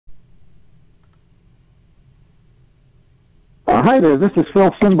Hi there, this is Phil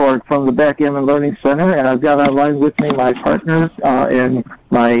Simborg from the Backgammon Learning Center, and I've got online with me my partner and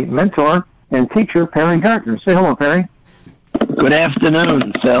my mentor and teacher, Perry Gartner. Say hello, Perry. Good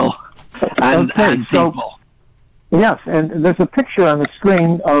afternoon, Phil. And people. Yes, and there's a picture on the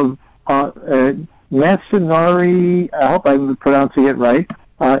screen of Masanori, I hope I'm pronouncing it right,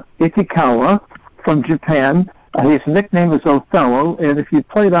 Ikikawa from Japan. His nickname is Othello, and if you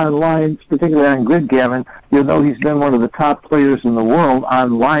played online, particularly on Gridgammon, you'll know he's been one of the top players in the world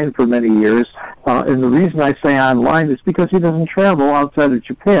online for many years. And the reason I say online is because he doesn't travel outside of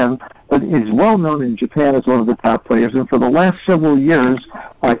Japan, but he's well known in Japan as one of the top players. And for the last several years,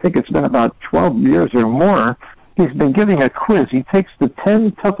 I think it's been about 12 years or more, he's been giving a quiz. He takes the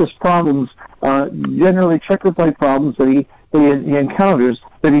 10 toughest problems, generally checker play problems that he encounters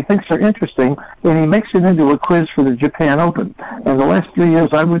that he thinks are interesting, and he makes it into a quiz for the Japan Open. And the last 3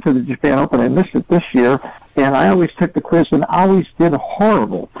 years I went to the Japan Open, I missed it this year, and I always took the quiz and always did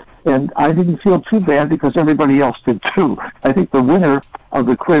horrible. And I didn't feel too bad because everybody else did too. I think the winner of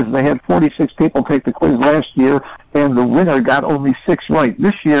the quiz, they had 46 people take the quiz last year, and the winner got only 6 right.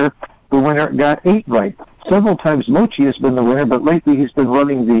 This year, the winner got 8 right. Several times Mochi has been the winner, but lately he's been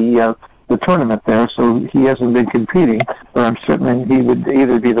running the tournament there, so he hasn't been competing, or I'm certain he would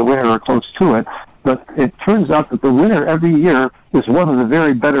either be the winner or close to it. But it turns out that the winner every year is one of the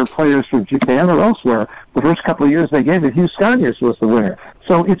very better players from Japan or elsewhere. The first couple of years they gave it, Hugh Scanius was the winner.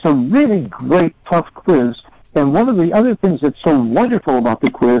 So it's a really great, tough quiz. And one of the other things that's so wonderful about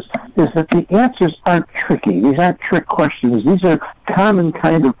the quiz is that the answers aren't tricky. These aren't trick questions. These are common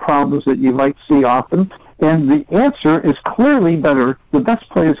kind of problems that you might see often. And the answer is clearly better, the best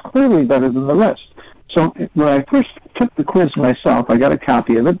play is clearly better than the rest. So when I first took the quiz myself, I got a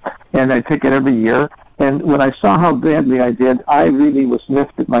copy of it, and I take it every year. And when I saw how badly I did, I really was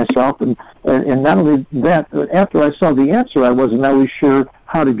miffed at myself. And not only that, but after I saw the answer, I wasn't always sure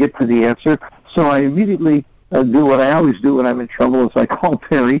how to get to the answer. So I immediately do what I always do when I'm in trouble, is I call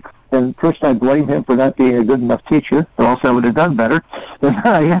Perry. And first I blame him for not being a good enough teacher, or else I would have done better. And then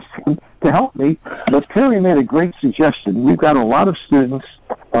I asked him to help me, but Perry made a great suggestion. We've got a lot of students.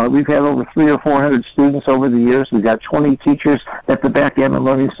 We've had over 300 or 400 students over the years. We've got 20 teachers at the Backgammon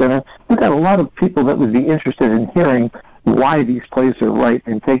Learning Center. We've got a lot of people that would be interested in hearing why these plays are right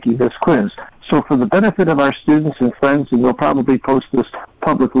and taking this quiz. So for the benefit of our students and friends, and we'll probably post this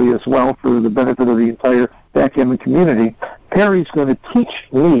publicly as well for the benefit of the entire Backgammon community, Perry's going to teach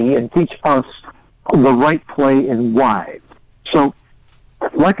me and teach us the right play and why. So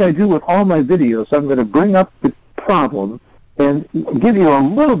like I do with all my videos, I'm going to bring up the problem and give you a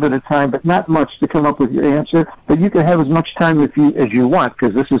little bit of time, but not much, to come up with your answer. But you can have as much time as you want,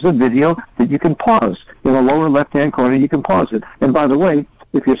 because this is a video that you can pause. In the lower left-hand corner, you can pause it. And by the way,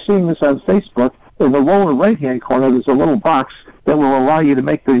 if you're seeing this on Facebook, in the lower right-hand corner, there's a little box that will allow you to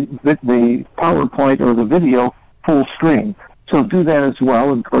make the PowerPoint or the video full screen. So do that as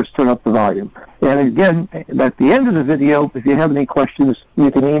well, and of course turn up the volume. And again, at the end of the video, if you have any questions,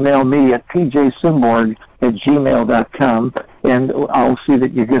 you can email me at pjsimborg@gmail.com, and I'll see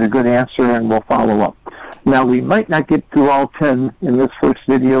that you get a good answer, and we'll follow up. Now, we might not get through all 10 in this first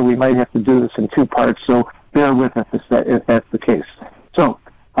video. We might have to do this in 2 parts, so bear with us if that's the case. So,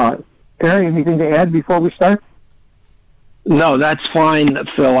 Perry, anything to add before we start? No, that's fine,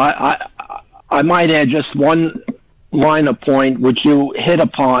 Phil. I might add just one minor point which you hit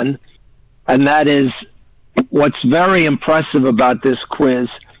upon, and that is what's very impressive about this quiz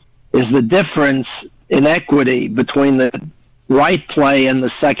is the difference in equity between the right play and the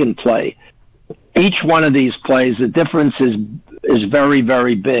second play. Each one of these plays, the difference is very,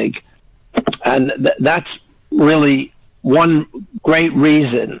 very big. And that's really one great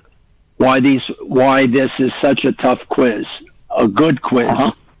reason why this is such a tough quiz, a good quiz.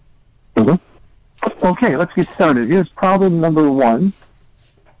 Mm-hmm. Okay, let's get started. Here's problem number 1.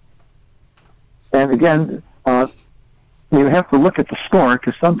 And again, you have to look at the score,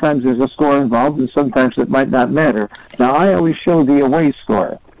 because sometimes there's a score involved and sometimes it might not matter. Now, I always show the away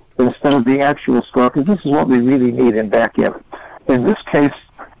score instead of the actual score, because this is what we really need in backgammon. In this case,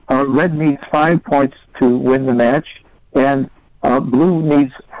 red needs 5 points to win the match, and blue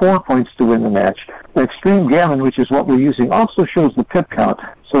needs 4 points to win the match. Extreme Gammon, which is what we're using, also shows the pip count,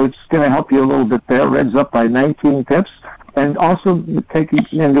 so it's going to help you a little bit there. Red's up by 19 pips, and also taking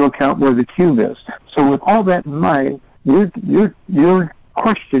into account where the cube is. So with all that in mind, your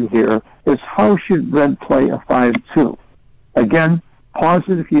question here is, how should red play a 5-2? Again, pause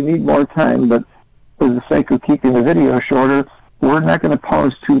it if you need more time, but for the sake of keeping the video shorter, we're not going to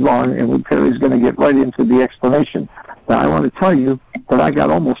pause too long, and Perry's going to get right into the explanation. Now, I want to tell you that I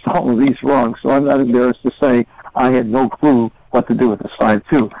got almost all of these wrong, so I'm not embarrassed to say I had no clue what to do with this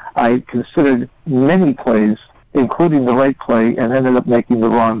 5-2. I considered many plays, including the right play, and ended up making the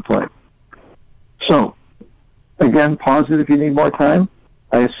wrong play. So, again, pause it if you need more time.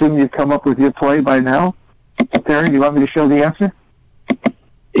 I assume you've come up with your play by now. Terry, do you want me to show the answer?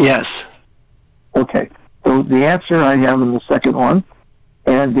 Yes. Okay. So the answer I have in the second one,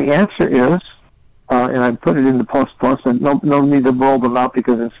 and the answer is, and I put it in the post, and no need to roll them out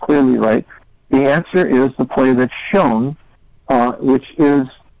because it's clearly right. The answer is the play that's shown, which is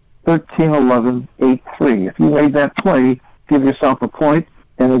 13-11-8-3. If you made that play, give yourself a point.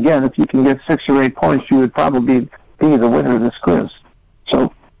 And again, if you can get 6 or 8 points, you would probably be the winner of this quiz.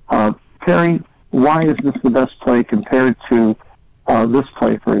 So, Terry, why is this the best play compared to this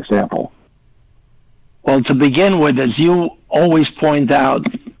play, for example? Well, to begin with, as you always point out,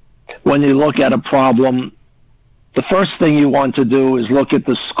 when you look at a problem, the first thing you want to do is look at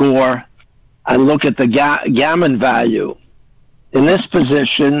the score and look at the gammon value. In this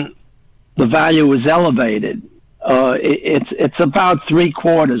position, the value is elevated. It's about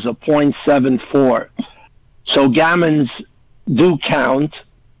 3/4, a 0.74. So gammons do count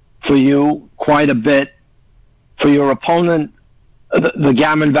for you quite a bit. For your opponent, the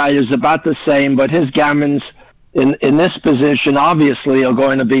gammon value is about the same, but his gammons in this position obviously are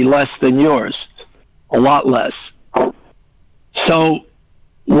going to be less than yours, a lot less. So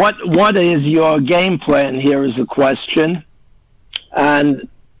what is your game plan here is a question, and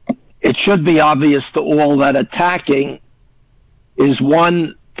it should be obvious to all that attacking is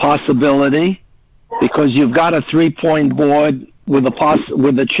one possibility because you've got a 3-point board with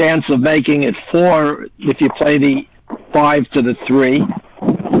a chance of making it 4 if you play the 5 to the 3.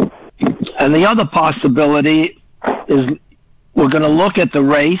 And the other possibility is we're going to look at the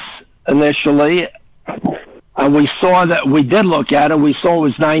race initially, and we did look at it. We saw it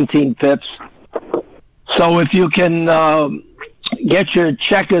was 19 pips. So if you can get your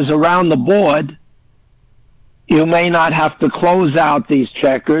checkers around the board, you may not have to close out these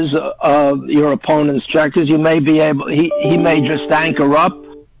checkers, your opponent's checkers. You may be able, he may just anchor up,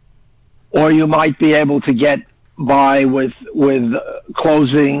 or you might be able to get by with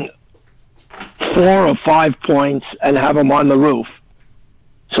closing 4 or 5 points and have them on the roof.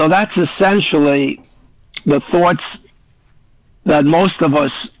 So that's essentially the thoughts that most of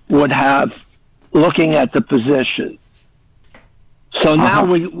us would have looking at the position. So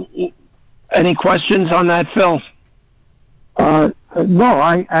now any questions on that, Phil? No,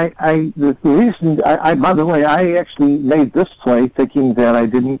 the reason, by the way, I actually made this play thinking that I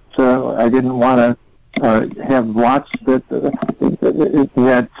didn't want to have lots that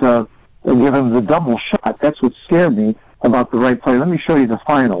give him the double shot. That's what scared me about the right play. Let me show you the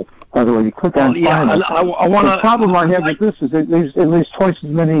final. By the way, you click on final. I wanna, the problem I have with this is it leaves at least twice as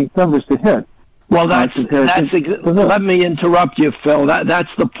many numbers to hit. Well, let me interrupt you, Phil.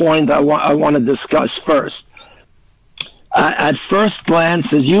 That's the point I want to discuss first. At first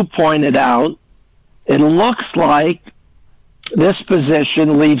glance, as you pointed out, it looks like this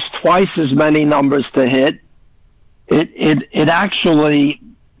position leaves twice as many numbers to hit. It actually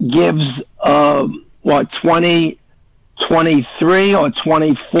gives 20, 23 or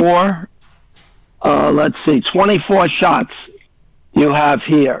 24. Let's see, 24 shots you have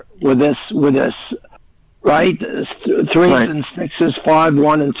here with this, right? 3s and 6s, 5,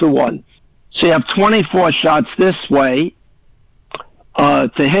 1, and 2, 1. So you have 24 shots this way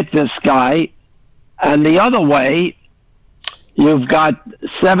to hit this guy, and the other way you've got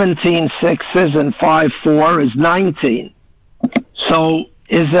 17 6s and 5 4 is 19. So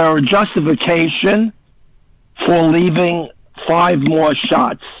is there a justification for leaving 5 more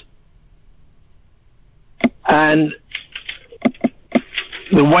shots? And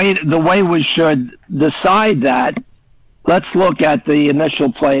the way we should decide that, let's look at the initial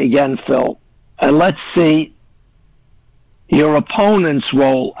play again, Phil, and let's see your opponent's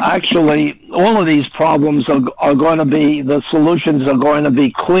role. Actually, all of these problems are going to be, the solutions are going to be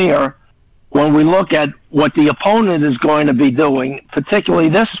clear when we look at what the opponent is going to be doing, particularly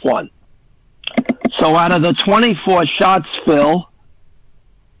this one. So out of the 24 shots, Phil,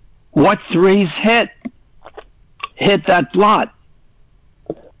 what 3s hit that blot?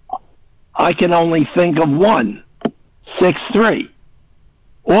 I can only think of one, 6-3.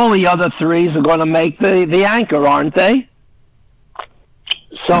 All the other 3s are going to make the anchor, aren't they?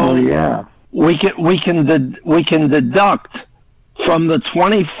 So yeah, we can deduct from the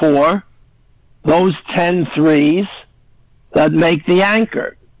 24 those 10 3s that make the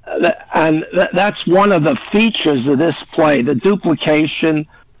anchor, and that's one of the features of this play, the duplication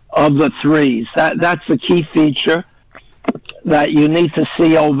of the 3s. That's the key feature that you need to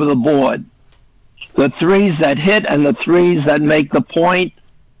see over the board. the threes that hit and the threes that make the point,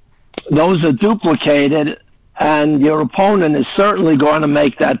 those are duplicated, and your opponent is certainly going to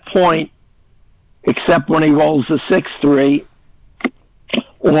make that point, except when he rolls a 6-3,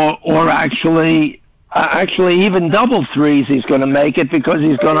 or actually even double threes he's going to make it, because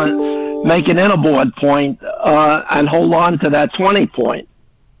he's going to make an innerboard point and hold on to that 20 point.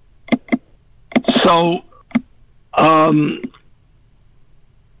 So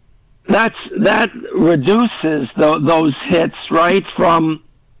that reduces those hits, right, from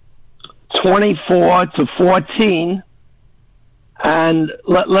 24 to 14. And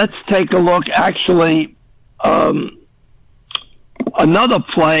let's take a look, actually, another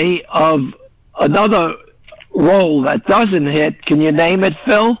play of another roll that doesn't hit. Can you name it,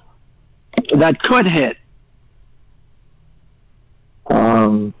 Phil? That could hit.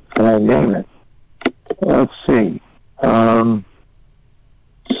 Can I name it? Let's see.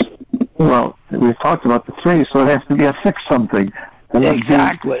 Well, we've talked about the 3, so it has to be a 6 something.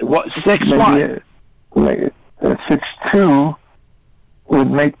 Exactly. What 6 what? 6-2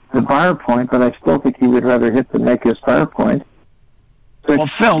 would make the bar point, but I still think he would rather hit than make his bar point. Well,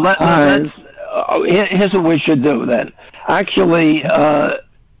 Phil, here's what we should do then. Actually,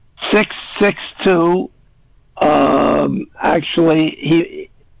 6-6-2. Actually,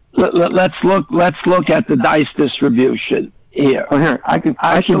 let's look at the dice distribution here. Oh, here I can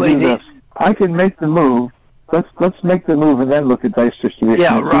do this. I can make the move. Let's make the move and then look at dice distribution.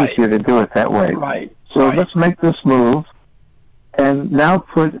 Yeah, right. It's easier to do it that way. Right. So right. Let's make this move, and now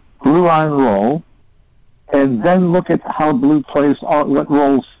put blue on roll, and then look at how blue plays, what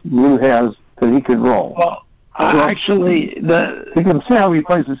rolls blue has that he could roll. Well, actually, you can see how he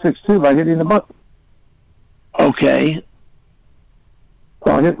plays the 6-2 by hitting the button. Okay.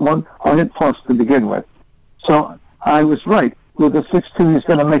 So I'll hit plus to begin with. So I was right. With the 6-2, he's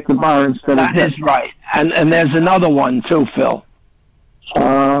going to make the bar instead of hit. That is right. And there's another one too, Phil.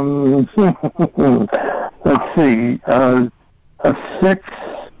 Let's see. A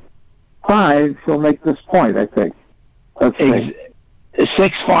 6-5, he'll make this point, I think. Let's see.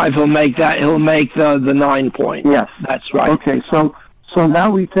 6-5, he'll make that. He'll make the 9 point. Yes, that's right. Okay, so now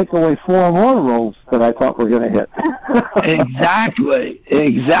we take away 4 more rolls that I thought were going to hit. Exactly.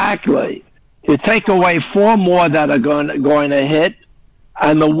 You take away 4 more that are going to hit,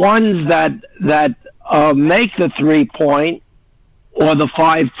 and the ones that make the 3 point or the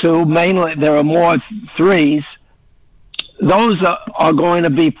 5-2, mainly there are more 3s. Those are going to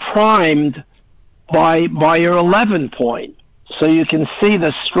be primed by your 11 point. So you can see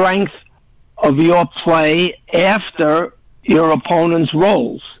the strength of your play after your opponent's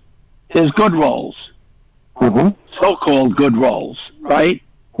rolls, his good rolls, so-called good rolls, right?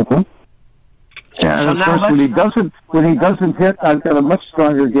 Mm-hmm. Yeah, and of course, when he doesn't hit, I've got a much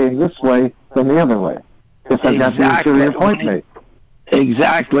stronger game this way than the other way, because I've got the inferior point made.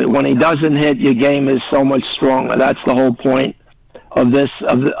 Exactly. When he doesn't hit, your game is so much stronger. That's the whole point of this,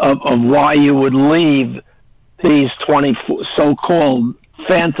 of why you would leave these 24 so-called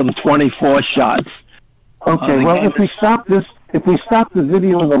phantom 24 shots. Okay. Well, if we stop the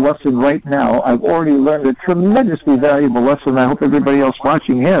video in the lesson right now, I've already learned a tremendously valuable lesson I hope everybody else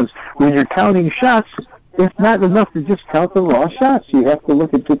watching has. When you're counting shots, it's not enough to just count the raw shots. You have to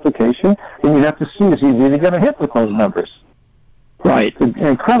look at duplication, and you have to see is he really going to hit with those numbers. Right. It's an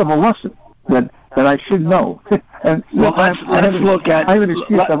incredible lesson that I should know. And well, let's look at. I have an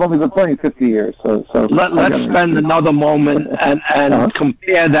excuse. I've only been playing 50 years, so let's spend another moment and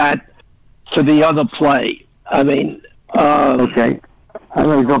compare that to the other play. I mean. Okay. I'm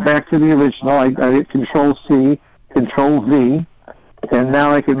going to go back to the original. I hit Control-C, Control-V, and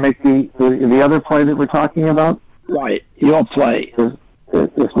now I can make the other play that we're talking about? Right. Your play.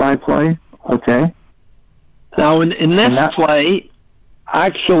 It's my play? Okay. Now, in this play,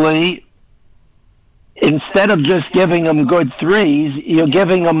 actually, instead of just giving him good 3s, you're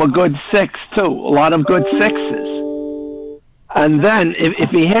giving him a good 6, too. A lot of good 6s. And then, if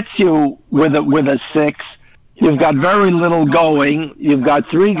he hits you with a 6, you've got very little going. You've got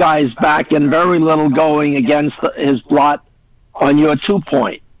 3 guys back and very little going against his blot on your 2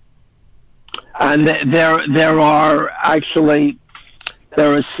 point. And there are actually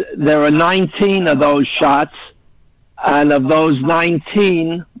there are 19 of those shots, and of those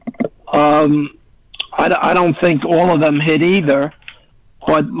 19, I don't think all of them hit either,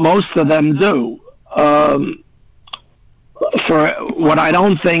 but most of them do. For what I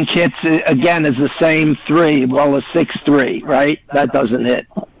don't think hits, again, is the same 3, well, a 6-3, right? That doesn't hit.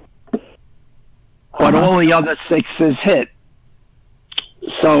 But all the other 6s hit.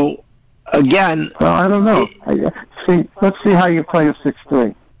 So, again... Well, I don't know. Let's see how you play a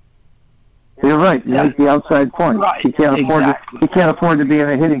 6-3. You're right. You make the outside point. Right. He can't afford Exactly. He can't afford to be in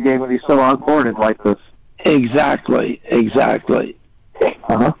a hitting game when he's so outboarded like this. Exactly.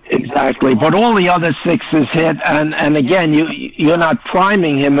 Uh-huh. Exactly. But all the other sixes hit, and again, you're not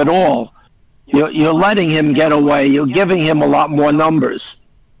priming him at all. You're letting him get away. You're giving him a lot more numbers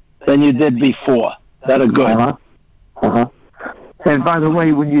than you did before that are good. Uh-huh. Uh-huh. And by the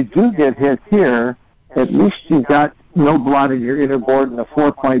way, when you do get hit here, at least you've got no blot in your inner board and a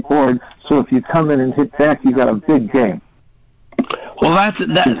 4-point board. So if you come in and hit back, you got a big game. Well, that's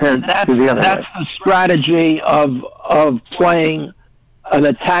the strategy of playing an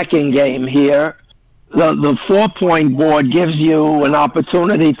attacking game here. The 4-point board gives you an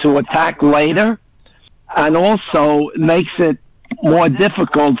opportunity to attack later, and also makes it more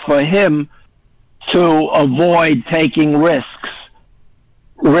difficult for him to avoid taking risks.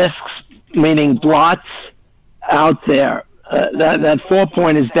 Risks meaning blots out there. That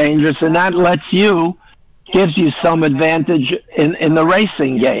 4-point is dangerous, and that gives you some advantage in the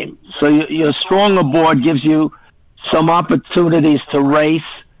racing game. So your stronger board gives you some opportunities to race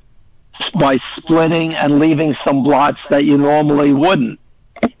by splitting and leaving some blots that you normally wouldn't.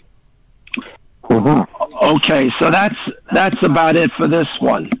 Mm-hmm. Okay, so that's about it for this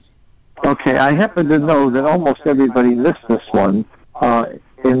one. Okay, I happen to know that almost everybody missed this one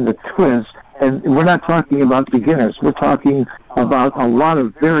in the quiz, and we're not talking about beginners. We're talking about a lot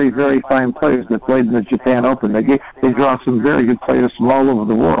of very, very fine players that played in the Japan Open. They draw some very good players from all over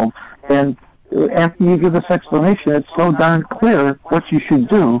the world, and after you give this explanation, it's so darn clear what you should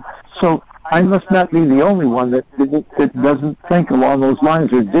do. So I must not be the only one that doesn't think along those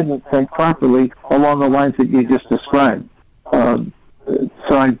lines or didn't think properly along the lines that you just described.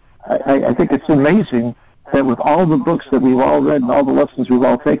 So I think it's amazing that with all the books that we've all read and all the lessons we've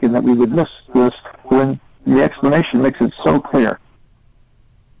all taken, that we would miss this when the explanation makes it so clear.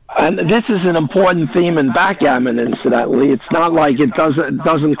 And this is an important theme in backgammon, incidentally. It's not like it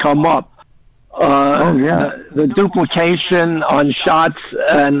doesn't come up. The duplication on shots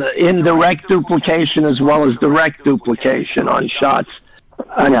and indirect duplication as well as direct duplication on shots,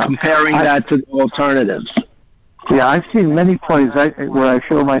 and comparing that to the alternatives. Yeah, I've seen many plays where I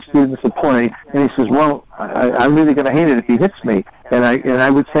show my students a play, and he says, "Well, I'm really going to hate it if he hits me." And I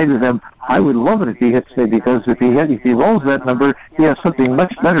would say to them, "I would love it if he hits me, because if he rolls that number, he has something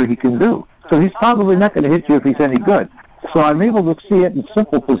much better he can do. So he's probably not going to hit you if he's any good." So I'm able to see it in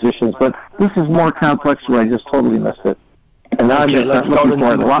simple positions, but this is more complex where I just totally missed it. And now I'm looking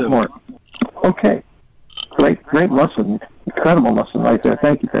for it a lot more. Okay. Great lesson. Incredible lesson right there.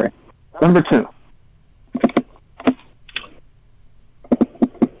 Thank you, Perry. Number 2.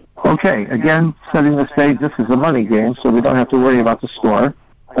 Okay, again, setting the stage, this is a money game, so we don't have to worry about the score.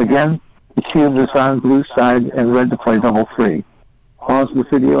 Again, the cube is on blue side and red to play double 3. Pause the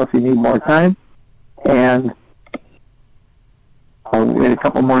video if you need more time, and I'll wait a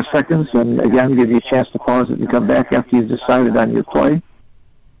couple more seconds and again give you a chance to pause it and come back after you've decided on your play.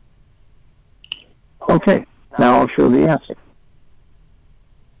 Okay, now I'll show the answer.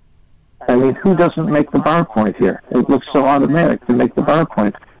 I mean, who doesn't make the bar point here? It looks so automatic to make the bar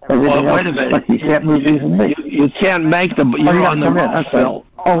point. Well, wait a minute. Like you can't move these and these. You can't make the... You're on the roll, Phil.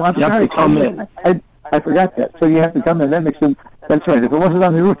 Oh, I'm sorry. Come in. I forgot that. So you have to come in. That makes it... That's right. If it wasn't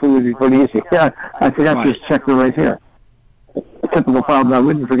on the roof, it would be pretty easy. Yeah, I forgot this checker right here. A typical problem. I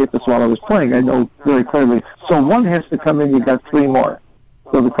wouldn't forget this while I was playing. I know very clearly. So one has to come in. You've got 3 more.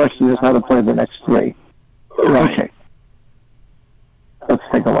 So the question is how to play the next 3. Right. Okay. Let's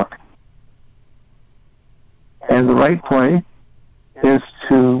take a look. And the right play is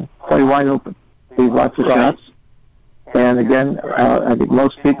to play wide open. Leave lots of shots. And again, I think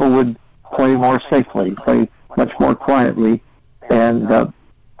most people would play more safely, play much more quietly. And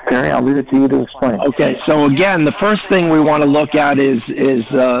Perry, I'll leave it to you to explain. Okay, so again, the first thing we want to look at is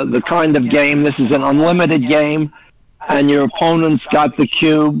the kind of game. This is an unlimited game, and your opponent's got the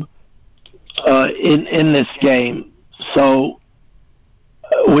cube in this game. So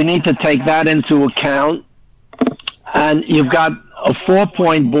we need to take that into account. And you've got a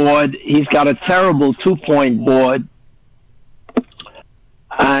 4-point board. He's got a terrible 2-point board.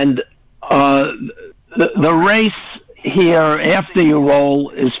 And the race here after you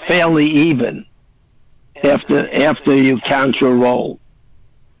roll is fairly even after you count your roll.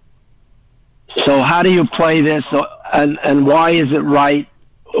 So how do you play this, and why is it right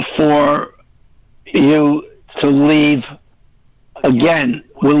for you to leave? Again,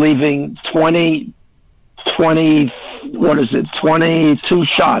 we're leaving 22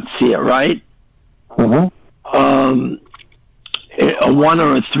 shots here, right? Mm-hmm. A 1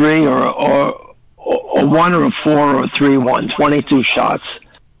 or a 3 or a 1 or a 4 or a 3-1, 22 shots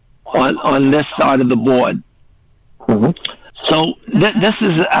on this side of the board. Mm-hmm. So this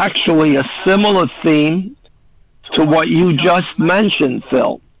is actually a similar theme to what you just mentioned,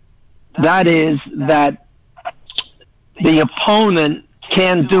 Phil. That is that the opponent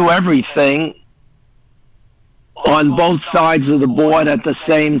can't do everything on both sides of the board at the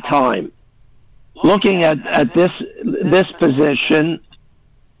same time. Looking at this position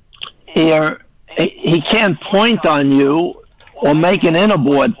here, he can't point on you or make an inner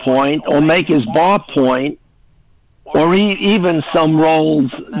board point or make his bar point, or even some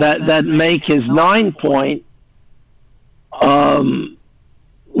rolls that make his 9 point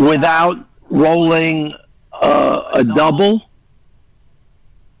without rolling a double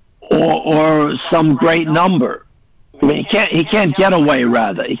or some great number. I mean, he can't get away.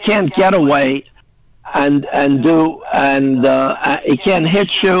 Rather, he can't get away and he can't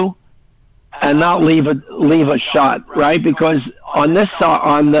hit you and not leave a shot, right? Because on this side,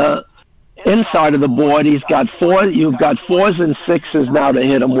 on the inside of the board, he's got four. You've got 4s and 6s now to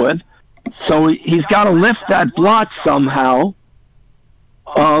hit him with. So he's got to lift that blot somehow.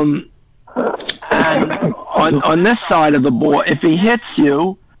 And on this side of the board, if he hits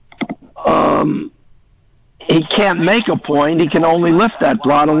you, he can't make a point. He can only lift that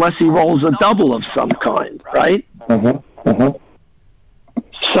blot unless he rolls a double of some kind, right? Mm-hmm. Mm-hmm.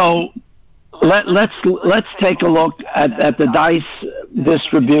 So let's take a look at the dice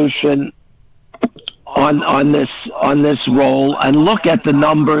distribution on this roll and look at the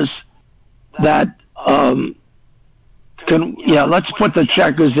numbers that let's put the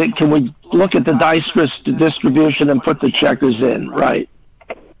checkers in. Can we look at the dice distribution and put the checkers in, right?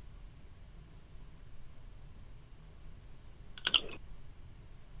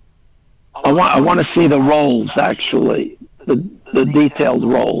 I want to see the rolls, actually, the detailed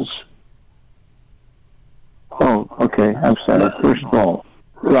rolls. Oh, okay. I'm sorry. First roll.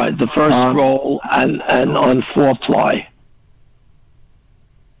 Right, the first roll and on 4-ply.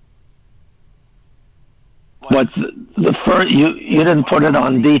 But the first, you didn't put it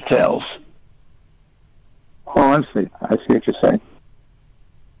on details. Oh, I see what you're saying.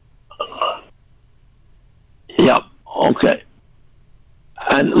 Yep. Okay.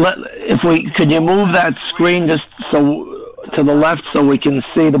 And can you move that screen just so to the left so we can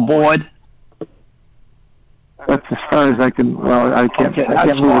see the board? That's as far as I can. Well, I can't. Okay, I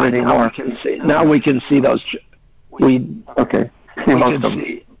can't move it anymore. Now we can see those. Okay.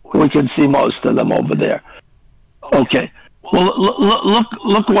 We can see most of them over there. Okay. Well,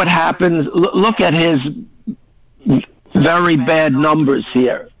 look what happens. Look at his very bad numbers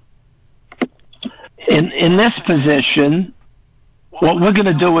here. In this position, what we're going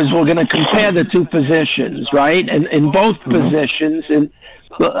to do is we're going to compare the two positions, right? And in both positions, and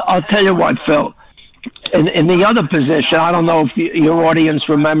I'll tell you what, Phil. In the other position, I don't know if your audience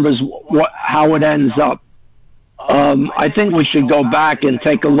remembers how it ends up. I think we should go back and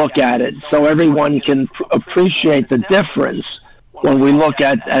take a look at it so everyone can appreciate the difference when we look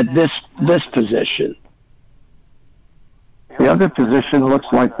at this position. The other position looks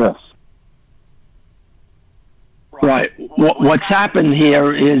like this. Right. What's happened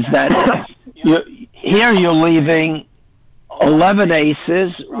here is that you're leaving 11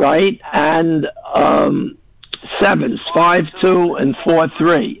 aces, right, and 7s, 5-2 and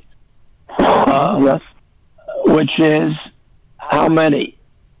 4-3. Yes. Which is how many?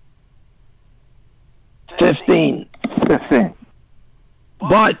 15. 15.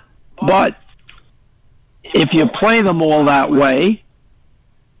 But if you play them all that way,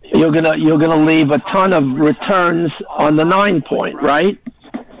 you're gonna leave a ton of returns on the 9 point, right?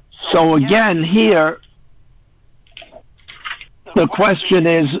 So again, here the question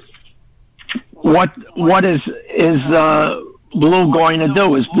is, what is Blue going to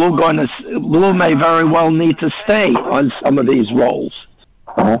do? Is Blue may very well need to stay on some of these rolls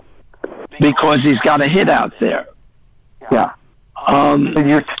because he's got a hit out there. Yeah.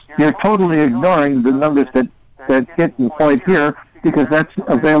 And you're totally ignoring the numbers that hit and point here because that's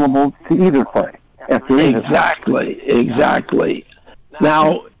available to either play. Exactly.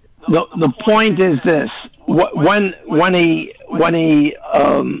 Now the point is this: when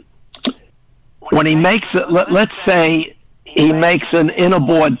he makes it, let's say he makes an inner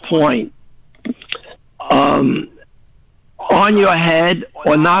board point on your head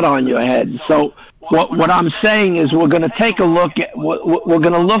or not on your head. So what I'm saying is we're going to take a look at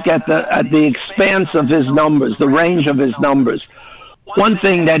the expanse of his numbers, the range of his numbers. One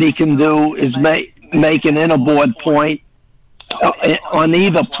thing that he can do is make an inner board point on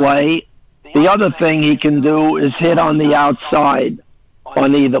either play. The other thing he can do is hit on the outside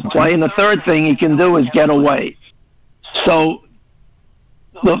on either play. And the third thing he can do is get away. So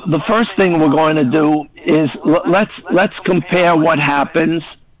the first thing we're going to do is let's compare what happens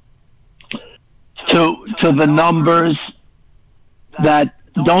to the numbers that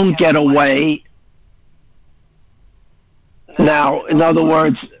don't get away. Now, in other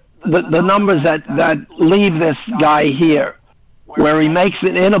words, the numbers that leave this guy here, where he makes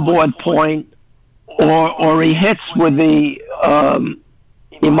an inner-board point, or he hits with the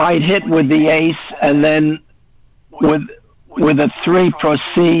he might hit with the ace, and then with a 3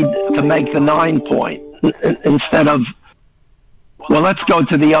 proceed to make the 9 point instead of. Well, let's go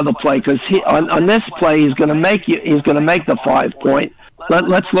to the other play, because on this play he's going to make the 5 point.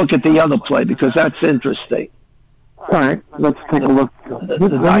 Let's look at the other play, because that's interesting. All right, let's take a look. Let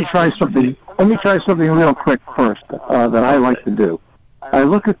me try something real quick first that I like to do. I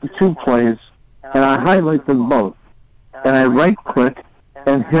look at the 2 plays and I highlight them both, and I right-click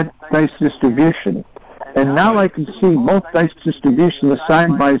and hit dice distribution. And now I can see both dice distributions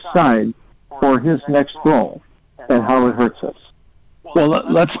side by side for his next roll and how it hurts us. Well,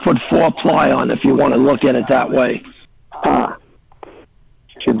 let's put 4 ply on if you want to look at it that way.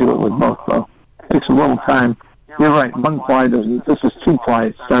 Should do it with both, though. Takes a little time. You're right, 1 ply doesn't. This is 2 ply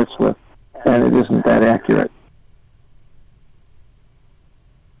it starts with, and it isn't that accurate.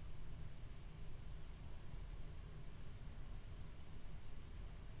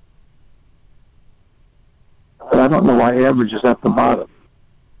 But I don't know why average is at the bottom.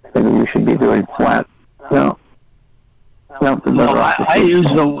 Maybe you should be doing flat. No. No, I use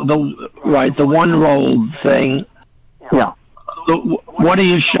the 1 roll thing. Yeah. What are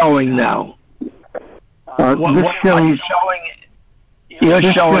you showing now? What are you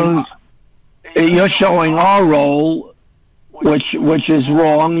showing? You're showing our roll, which is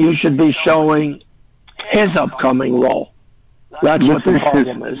wrong. You should be showing his upcoming roll. That's what the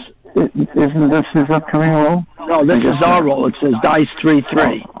problem is. Isn't this his upcoming roll? No, this is our roll. It says dice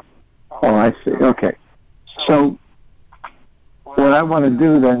 3-3. Oh, I see. Okay. So what I want to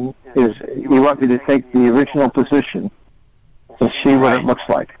do then is you want me to take the original position and see what it looks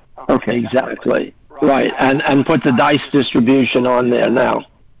like. Okay. Exactly. Right, and put the dice distribution on there now.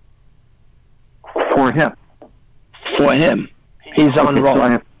 For him. For him. He's on roll.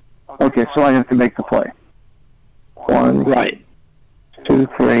 So I have to make the play. 1, right. 2,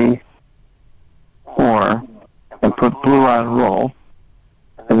 3, 4, and put blue on roll,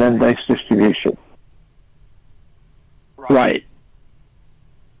 and then dice distribution. Right.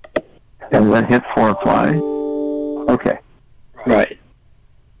 And then hit 4 ply. Okay. Right.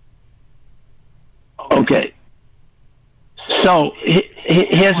 Okay. So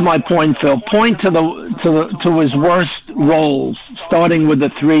here's my point, Phil. Point to his worst rolls, starting with the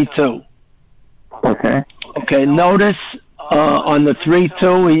 3-2. Okay. Okay. Notice on the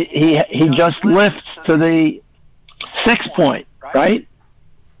 3-2, he just lifts to the 6 point, right?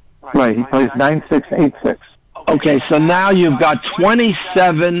 Right. He plays 9-6, 8-6. Okay. So now you've got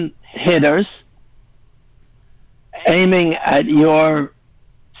 27 hitters aiming at your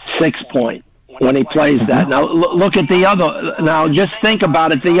 6 point. When he plays that. Now, look at the other. Now, just think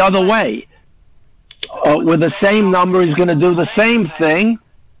about it the other way. With the same number, he's going to do the same thing,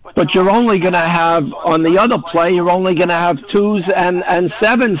 but you're only going to have, on the other play, you're only going to have 2s and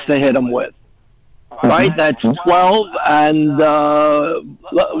 7s to hit him with. Right? That's 12 and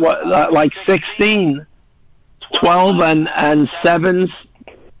like 16. 12 and 7s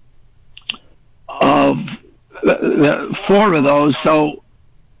of 4 of those. So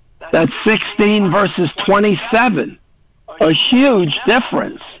that's 16 versus 27. A huge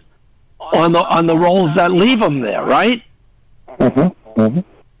difference on the rolls that leave them there, right?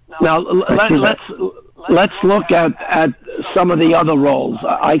 Now let's look at some of the other rolls.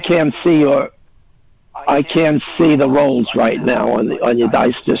 I can't see the rolls right now on your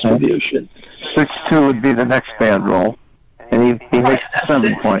dice distribution. 6-2 would be the next bad roll, and he makes the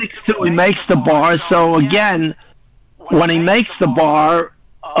 7 point. 6-2, he makes the bar. So again, when he makes the bar,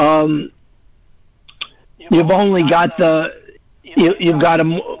 you've only got you've got a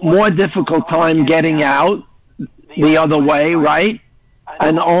more difficult time getting out the other way, right?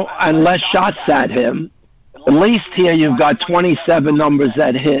 And less shots at him. At least here you've got 27 numbers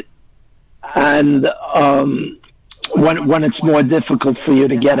that hit, and when it's more difficult for you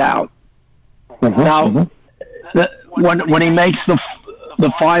to get out. Now, when he makes the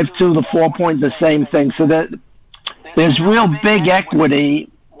 5-2, the 4 point, the same thing. So that there's real big equity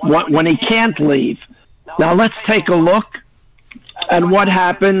when he can't leave. Now let's take a look at what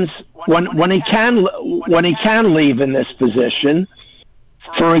happens when he can leave in this position.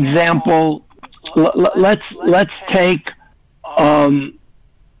 For example, let's take a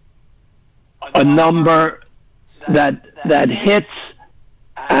number that hits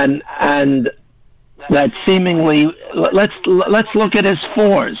and that seemingly, let's look at his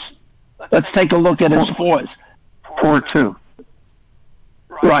fours. Let's take a look at his fours. 4-2.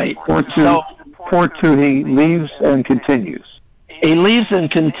 Right. 4-2. So 4-2. He leaves and continues. he leaves and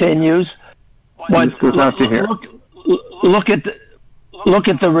continues. But Goes out to here. look at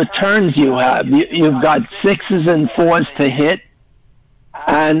the returns you have. You've got 6s and 4s to hit,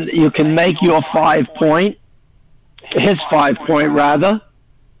 and you can make your 5 point, his 5 point rather,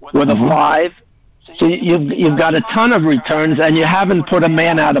 with a 5. So you've got a ton of returns, and you haven't put a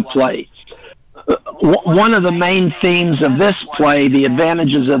man out of play. One of the main themes of this play, the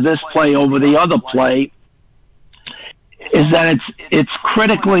advantages of this play over the other play, is that it's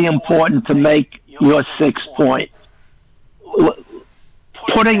critically important to make your 6 point.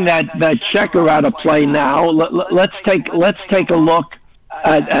 Putting that checker out of play now. Let's take a look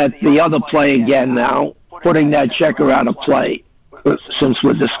at the other play again now. Putting that checker out of play, since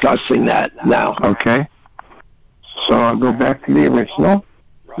we're discussing that now. Okay. So I'll go back to the original.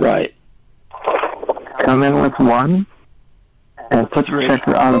 Right. Come in with 1 and put the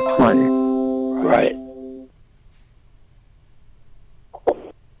checker out of play. Right.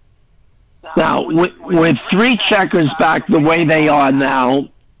 Now, with 3 checkers back the way they are now,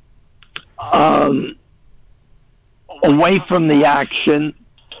 away from the action,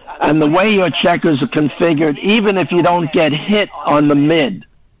 and the way your checkers are configured, even if you don't get hit on the mid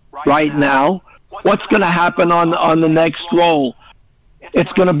right now, what's going to happen on the next roll?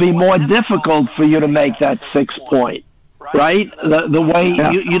 It's going to be more difficult for you to make that 6 point, right? The way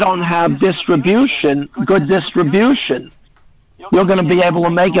you don't have distribution, good distribution. You're going to be able to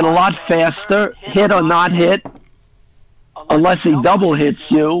make it a lot faster, hit or not hit, unless he double hits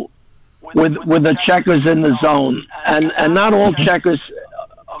you with the checkers in the zone. And not all checkers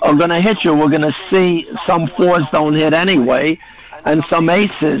are going to hit you. We're going to see some 4s don't hit anyway, and some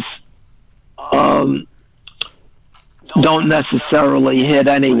aces don't necessarily hit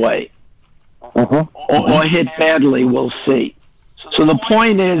anyway, or hit badly, we'll see. So the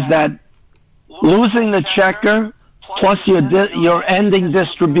point is that losing the checker plus your ending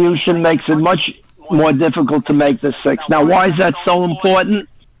distribution makes it much more difficult to make the 6. Now, why is that so important?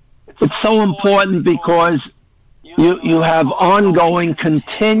 It's so important because you have ongoing,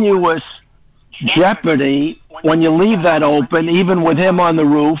 continuous jeopardy when you leave that open, even with him on the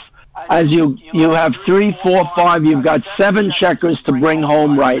roof. As you have 3, 4, 5, you've got 7 checkers to bring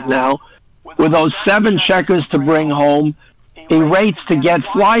home right now. With those 7 checkers to bring home, he rates to get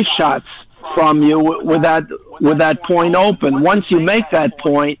fly shots from you with that point open. Once you make that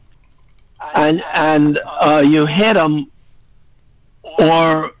point and you hit him,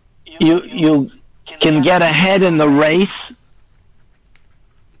 or you can get ahead in the race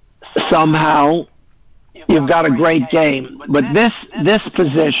somehow, you've got a great game. But this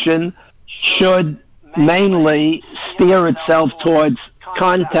position should mainly steer itself towards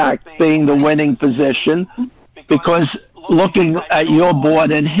contact being the winning position, because looking at your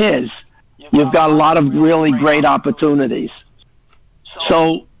board and his, you've got a lot of really great opportunities.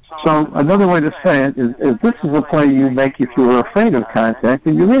 So another way to say it is this is a play you make if you were afraid of contact,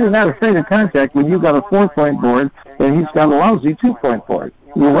 and you're really not afraid of contact when you've got a 4-point board and he's got a lousy 2-point board.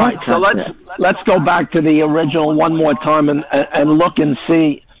 You're right. So let's go back to the original one more time and look and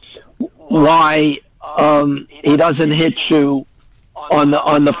see why he doesn't hit you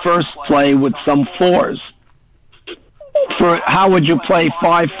on the first play with some 4s. For how would you play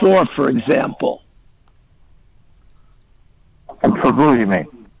 5-4, for example? For blue, you mean?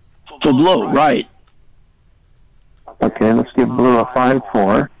 For blue, right. Okay, let's give blue a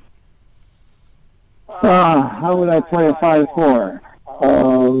 5-4. How would I play a 5-4?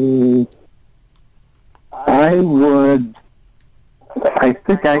 I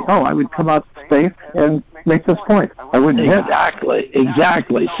would come out safe and make this point. I wouldn't hit.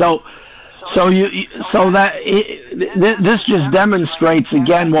 Exactly. So this just demonstrates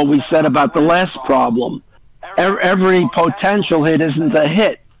again what we said about the last problem. Every potential hit isn't a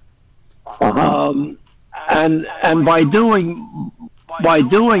hit. And by doing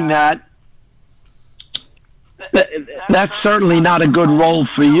that, that's certainly not a good roll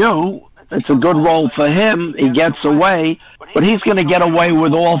for you. It's a good roll for him. He gets away, but he's going to get away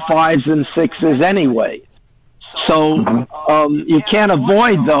with all 5s and 6s anyway. So you can't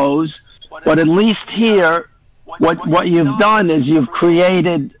avoid those, but at least here, what you've done is you've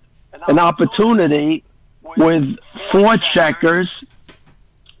created an opportunity with 4 checkers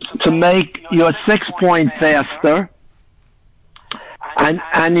to make your 6-point faster,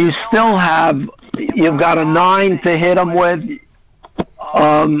 and you still you've got a 9 to hit him with,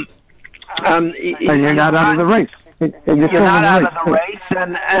 and you're not out of the race. you're you're not out of the race,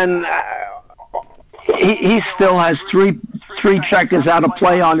 and he still has three checkers out of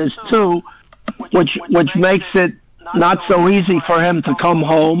play on his two, which makes it not so easy for him to come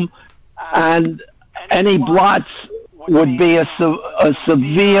home, and any blots would be a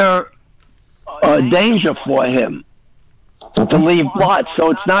severe danger for him to leave blots.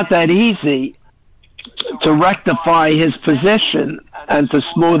 So it's not that easy to rectify his position and to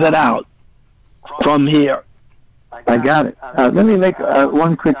smooth it out from here. I got it. Let me make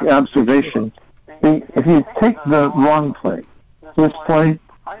one quick observation. If you take the wrong play, this play,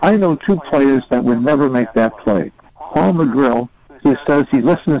 I know two players that would never make that play. Paul McGrill, who says he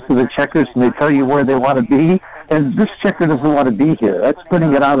listens to the checkers and they tell you where they want to be, and this checker doesn't want to be here. That's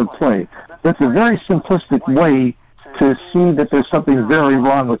putting it out of play. That's a very simplistic way to see that there's something very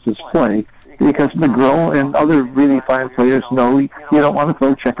wrong with this play, because McGrill and other really fine players know you don't want to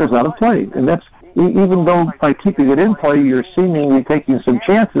throw checkers out of play. And that's, even though by keeping it in play you're seemingly taking some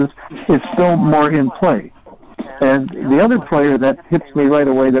chances, it's still more in play. And the other player that hits me right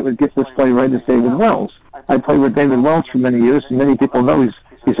away that would get this play right is David Wells. I played with David Wells for many years, and many people know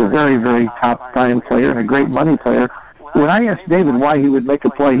he's a very, very top-time player and a great money player. When I ask David why he would make a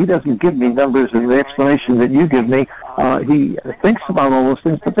play, he doesn't give me numbers and the explanation that you give me. He thinks about all those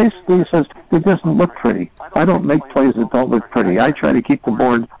things, but basically he says, it doesn't look pretty. I don't make plays that don't look pretty. I try to keep the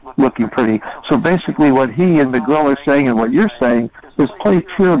board looking pretty. So basically what he and McGrill are saying and what you're saying is play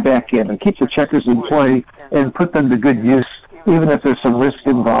pure backgammon, keep the checkers in play and put them to good use. Even if there's some risk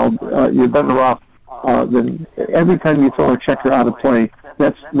involved, you're better off than every time you throw a checker out of play.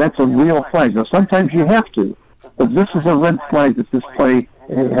 That's a real flag. Now sometimes you have to, but this is a red flag that this play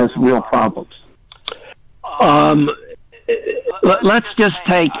has real problems. Let's just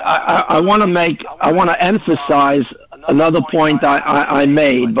take. I want to emphasize another point I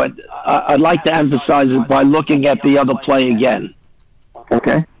made, but I'd like to emphasize it by looking at the other play again.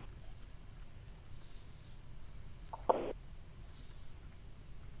 Okay.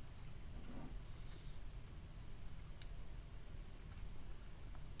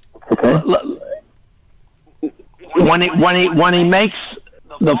 Okay. When he makes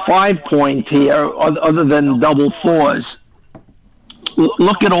the 5 point here, other than double fours,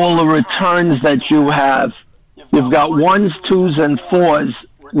 look at all the returns that you have. You've got ones, twos, and fours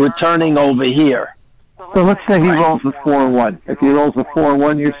returning over here. So let's say he rolls a 4-1. If he rolls a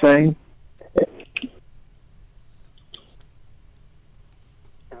 4-1, you're saying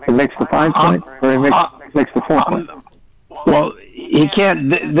he makes the 5 point, or he makes the 4 point? Well, he can't.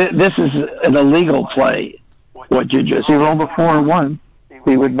 This is an illegal play. What you just. If he rolled a 4-1,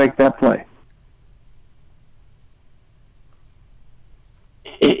 he would make that play.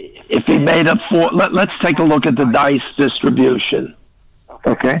 If he made a 4, let's take a look at the dice distribution.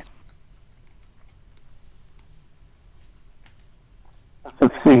 Okay.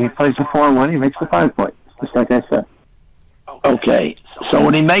 Let's see. He plays a 4-1. He makes the 5 point, just like I said. Okay. So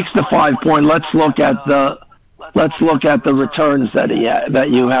when he makes the 5 point, let's look at the returns that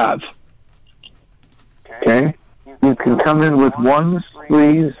you have. Okay. You can come in with 1s,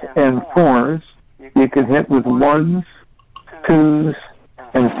 3s, and 4s. You can hit with 1s, 2s,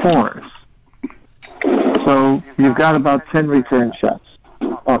 and 4s. So you've got about 10 return shots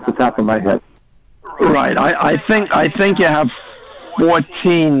off the top of my head. Right. I think you have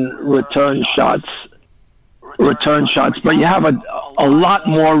 14 return shots, but you have a lot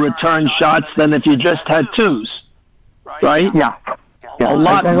more return shots than if you just had 2s. Right? Yeah. A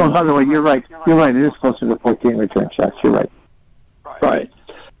lot. By the way, you're right. You're right. It is closer to 14 return shots. You're right. Right.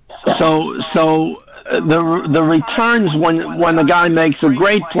 So the returns when the guy makes a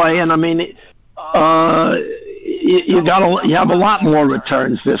great play, and I mean, you have a lot more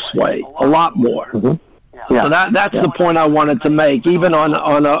returns this way, a lot more. Mm-hmm. Yeah. So that's the point I wanted to make. Even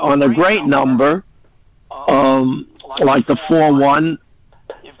on a great number, like the 4-1,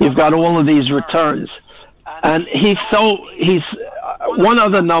 you've got all of these returns. And he's one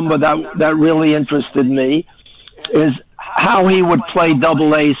other number that really interested me is how he would play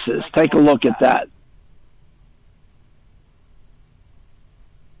double aces. Take a look at that.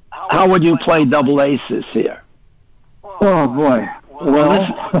 How would you play double aces here? Oh boy.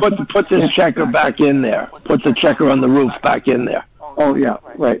 Well, put this checker back in there. Put the checker on the roof back in there. Oh yeah,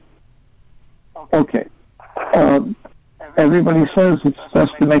 right. Okay. Everybody says it's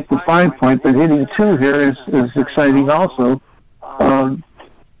best to make the 5 point, but hitting 2 here is exciting also.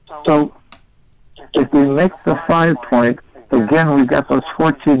 So if we make the 5 point, again we've got those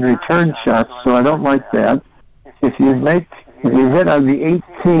 14 return shots, so I don't like that. If you hit on the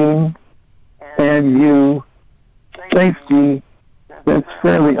 18 and you safety, that's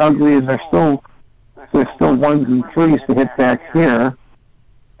fairly ugly, and there's there's still ones and threes to hit back here.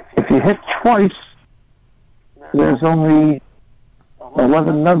 If you hit twice, there's only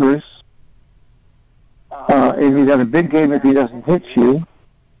 11 numbers, and you got a big game if he doesn't hit you.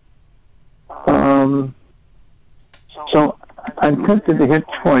 So I'm tempted to hit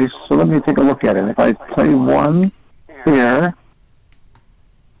twice, so let me take a look at it. If I play one here,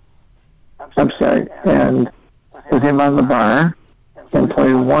 I'm sorry, and with him on the bar, and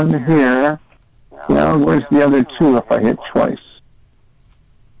play one here, now where's the other two if I hit twice?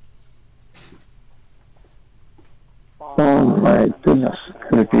 Oh my goodness,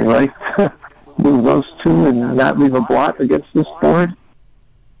 could it be right to move those two and not leave a blot against this board?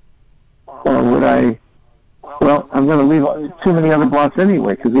 Or would I, well, I'm going to leave too many other blots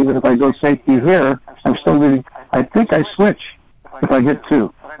anyway, because even if I go safety here, I'm still leaving, I think I switch if I hit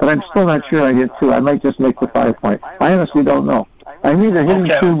two, but I'm still not sure I hit two. I might just make the 5 point. I honestly don't know. I'm either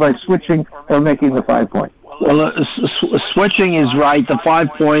hitting two by switching or making the 5 point. Well, switching is right. The 5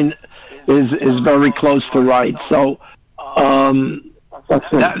 point is very close to right. So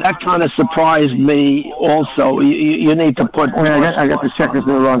that kind of surprised me also. You need to put... I got the checkers in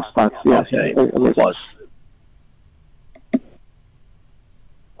the wrong spots. Yes. Okay, plus.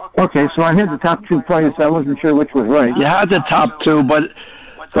 Okay, so I had the top two plays. I wasn't sure which was right. You had the top two, but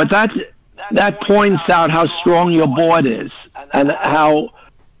that points out how strong your board is and how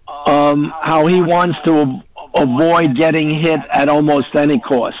he wants to avoid getting hit at almost any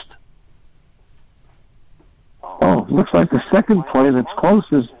cost. Oh, looks like the second play that's close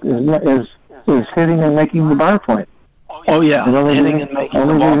is hitting and making the bar point. Oh yeah, hitting and making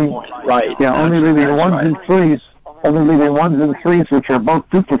the bar point. Right. Yeah, only leaving ones and threes. Only leaving ones and threes, which are both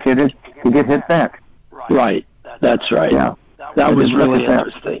duplicated, to get hit back. Right. That's right. Yeah. That was really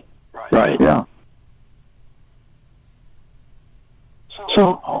interesting. Right. Yeah.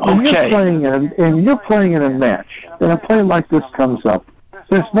 So when you're playing in a match, and a play like this comes up,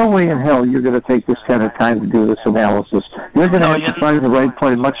 there's no way in hell you're going to take this kind of time to do this analysis. You're going to have to find the right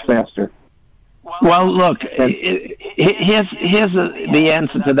play much faster. Well, look, here's the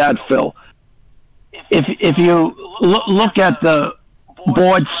answer to that, Phil. If you look at the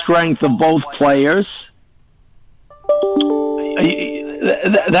board strength of both players,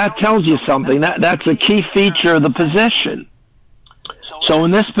 that tells you something. That's a key feature of the position. So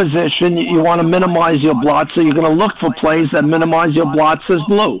in this position, you want to minimize your blots, so you're going to look for plays that minimize your blots as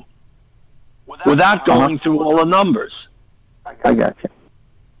blue without going through all the numbers. I got you.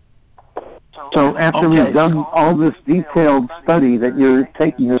 So after we've done all this detailed study that you're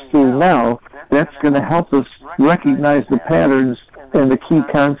taking us through now, that's going to help us recognize the patterns and the key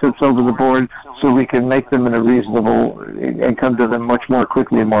concepts over the board so we can make them in a reasonable and come to them much more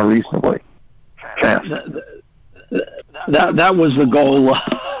quickly and more reasonably. Fast. That was the goal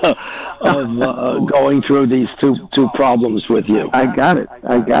of going through these two problems with you. I got it.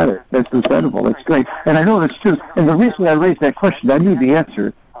 That's incredible. That's great. And I know that's true. And the reason I raised that question, I knew the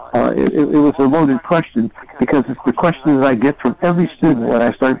answer. It was a loaded question because it's the questions I get from every student when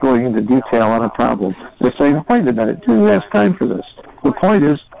I start going into detail on a problem. They're saying, wait a minute, do you have time for this? The point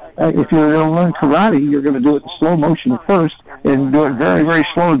is, if you're going to learn karate, you're going to do it in slow motion first and do it very, very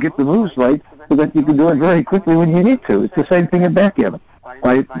slow and get the moves right so that you can do it very quickly when you need to. It's the same thing in backgammon.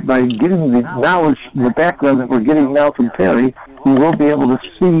 By getting the knowledge, the background that we're getting now from Perry, you will be able to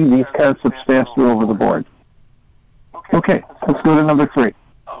see these concepts faster over the board. Okay, let's go to number 3.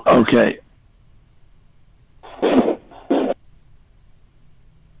 Okay.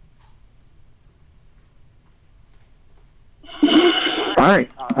 All right,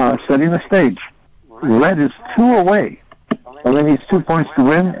 setting the stage. Red is 2 away. Only needs 2 points to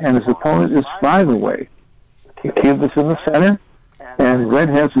win, and his opponent is 5 away. The cube is in the center, and red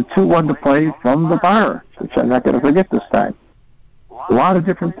has a 2-1 to play from the bar, which I'm not going to forget this time. A lot of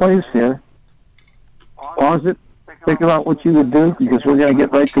different plays here. Pause it. Think about what you would do, because we're going to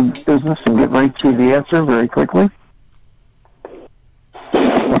get right to business and get right to the answer very quickly.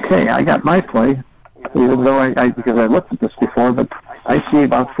 Okay, I got my play, even though because I looked at this before, but I see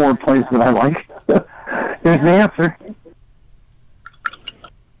about 4 plays that I like. Here's the answer.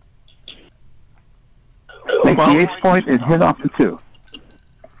 Make the ace point and hit off the 2.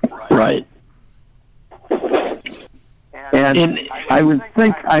 Right. And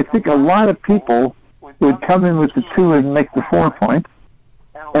I think a lot of people would come in with the 2 and make the 4 point,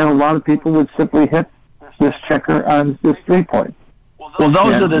 and a lot of people would simply hit this checker on this 3 point. Well,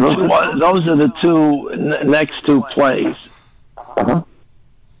 those are the two next 2 plays. Uh-huh.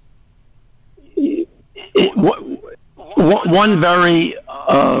 One very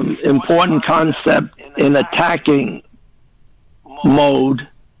important concept in attacking mode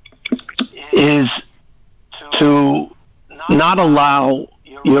is to not allow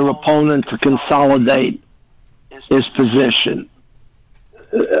your opponent to consolidate his position.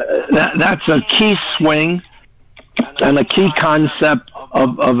 That's a key swing and a key concept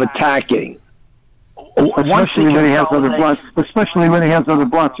of attacking. Especially when he has other blots. Especially when he has other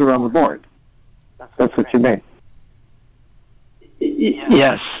blots around the board. That's what you mean.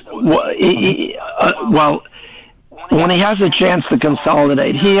 Yes. Well, when he has a chance to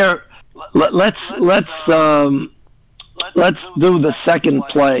consolidate here, let's do the second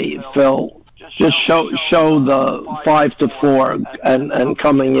play, Phil. Just show the 5-4 and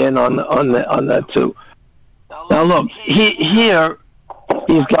coming in on that too. Now look, here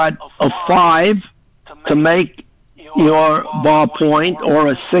he's got a 5 to make your bar point, or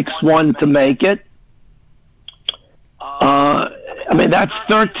a 6-1 to make it. I mean, that's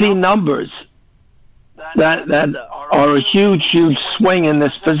 13 numbers that are a huge swing in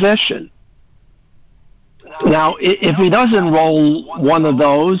this position. Now, if he doesn't roll one of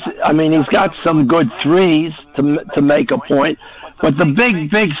those, I mean, he's got some good 3s to make a point, but the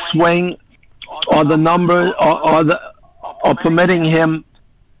big swing are the numbers are permitting him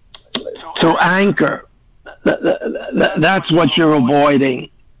to anchor. That's what you're avoiding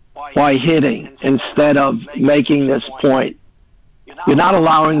by hitting instead of making this point. You're not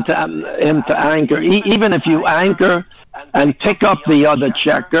allowing him to anchor. Even if you anchor and pick up the other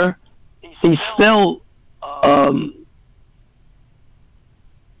checker, he's still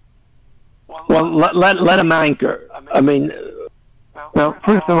let him anchor. I mean, well,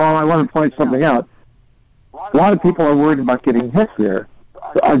 first of all, I want to point something out. A lot of people are worried about getting hit there.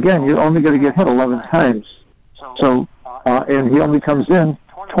 Again, you're only going to get hit 11 times. So, and he only comes in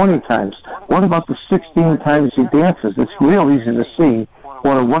 20 times. What about the 16 times he dances? It's real easy to see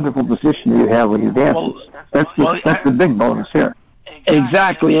what a wonderful position you have when he dances. That's the big bonus here.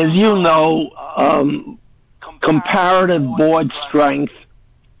 Exactly. As you know, comparative board strength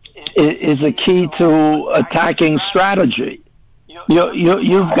is a key to attacking strategy.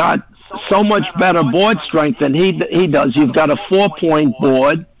 You've got so much better board strength than he does. You've got a 4-point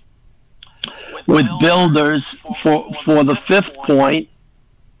board with builders for the 5th point,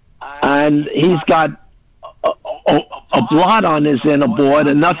 and he's got a blot on his inner board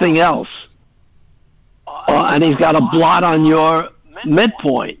and nothing else. And he's got a blot on your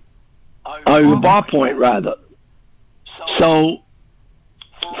midpoint, or your bar point rather. So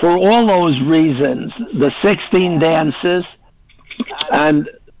for all those reasons, the 16 dances and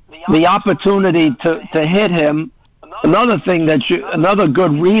the opportunity to hit him, another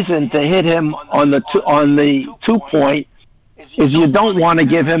good reason to hit him on the 2-point is you don't want to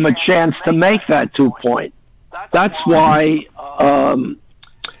give him a chance to make that 2-point. That's why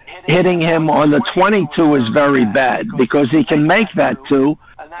hitting him on the 22 is very bad, because he can make that 2,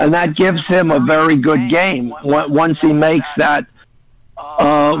 and that gives him a very good game. Once he makes that,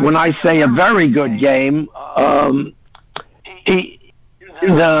 when I say a very good game, he's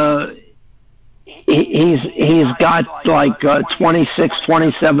got like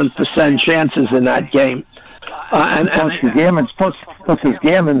 26-27% chances in that game. And plus his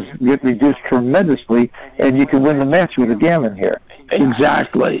gammons get reduced tremendously, and you can win the match with a gammon here.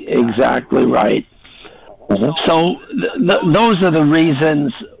 Exactly right. Mm-hmm. So those are the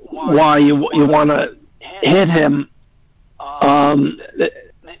reasons why you want to hit him.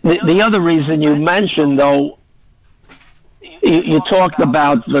 The other reason you mentioned, though, you talked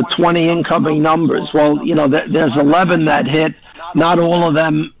about the 20 incoming numbers. Well, you know, there's 11 that hit. Not all of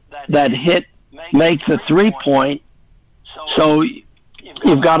them that hit make the 3-point. So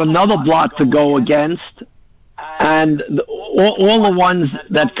you've got another blot to go against. And all the ones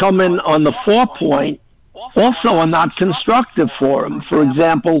that come in on the 4-point also are not constructive for him. For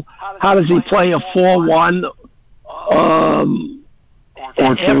example, how does he play a 4-1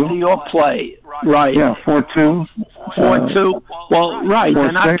 after your play? Right. Yeah, 4-2. 4-2. Well, right.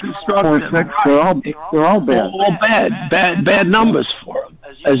 They're not 4-6, constructive. 4-6. They're all bad. All bad numbers for him,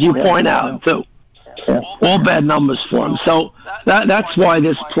 as you point out too. Yeah. All bad numbers for him. So that's why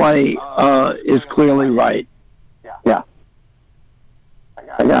this play is clearly right. Yeah.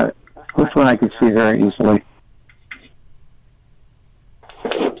 I got it. This one I can see very easily.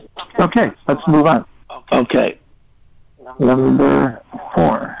 Okay, let's move on. Okay. Number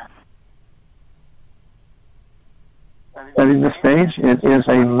 4. Setting the stage, it is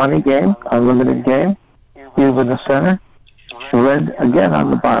a money game, unlimited game. Cube in the center. Red again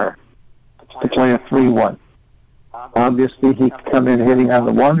on the bar to play a 3-1. Obviously, he can come in hitting on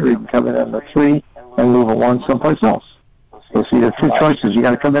the 1, or he can come in on the 3 and move a 1 someplace else. So see, there are 2 choices. You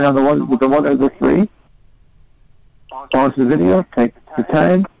got to come in on the 1 with the 1 or the 3. Pause the video, take the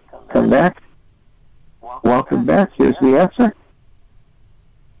time, come back. Welcome back. Here's the answer.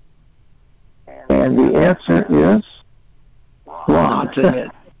 And the answer is wrong. Not to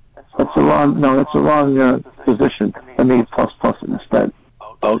hit. That's a wrong. No, that's a wrong position. I mean plus instead.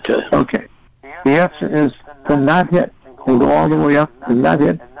 Okay. Okay. The answer is to not hit and go all the way up and not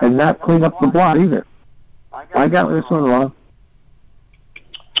hit and not clean up the blot either. I got this one wrong.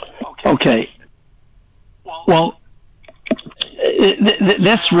 Okay. Well,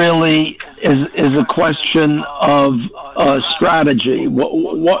 this really is a question of strategy.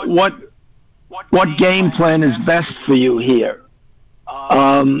 What game plan is best for you here?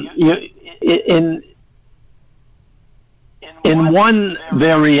 In one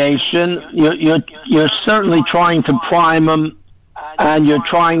variation, you're certainly trying to prime them, and you're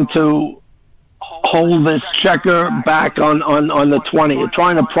trying to hold this checker back on the 20. You're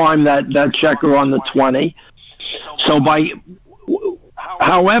trying to prime that checker on the 20. So by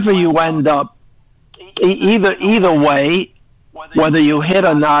however you end up, either way, whether you hit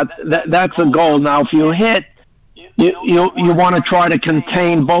or not, that's a goal. Now, if you hit, you want to try to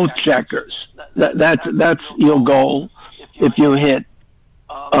contain both checkers. That's your goal. If you hit,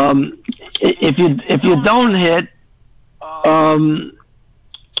 if you don't hit,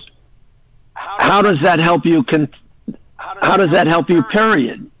 how does that help you? How does that help you?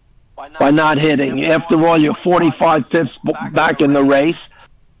 Period. By not hitting. After all, you're 45 pips back in the race.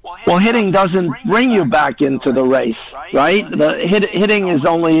 Well, hitting doesn't bring you back into the race, right? The hitting is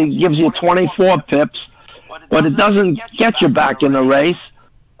only gives you 24 pips, but it doesn't get you back in the race.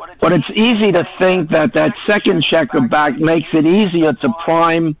 But it's easy to think that second checker back makes it easier to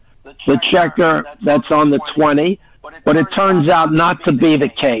prime the checker that's on the 20, but it turns out not to be the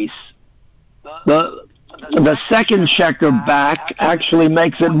case. The second checker back actually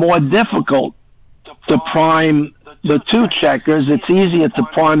makes it more difficult to prime the two checkers. It's easier to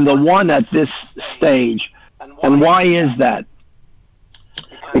prime the one at this stage. And why is that?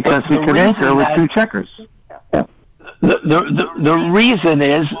 Because you can enter with two checkers. Yeah. The reason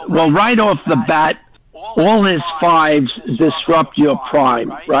is, well, right off the bat, all his fives disrupt your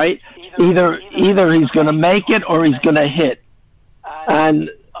prime, right? Either he's going to make it or he's going to hit. And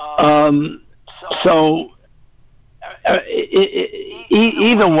so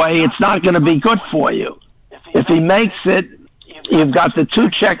either way, it's not going to be good for you. If he makes it, you've got the two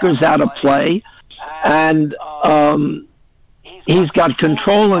checkers out of play, and he's got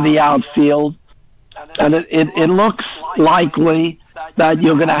control of the outfield, and it looks likely that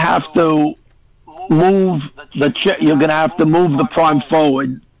you're going to have to move you're going to have to move the prime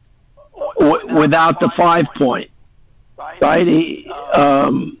forward without the 5 point, right?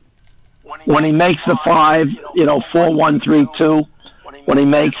 When he makes the 5, 4, 1, 3, 2, when he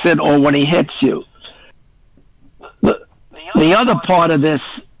makes it or when he hits you. The other part of this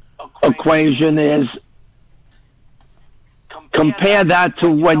equation is compare that to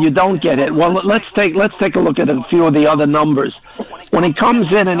when you don't get it. Well, let's take a look at a few of the other numbers. When he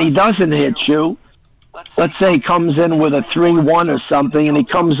comes in and he doesn't hit you, let's say he comes in with a 3-1 or something, and he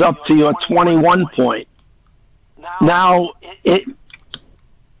comes up to your 21 point. Now,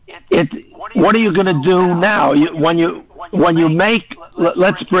 what are you going to do now? When you make,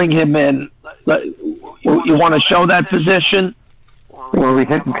 let's bring him in. You want to show that position? Where we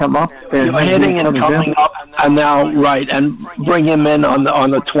hit and come up? You're hitting and coming up, and now, right, and bring him in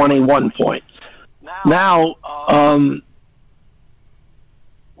on the 21 point. Now,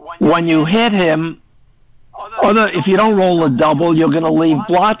 when you hit him, if you don't roll a double, you're going to leave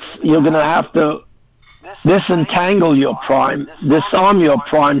blots. You're going to have to disentangle your prime, disarm your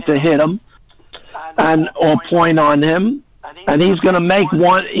prime to hit him, or point on him, and he's going to make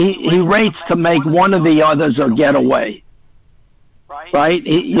one. He rates to make one of the others or get away. Right?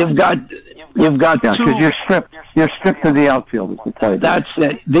 You've got two. Because you're stripped to the outfield. That's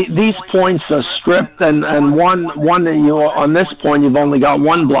it. These points are stripped, and one that on this point you've only got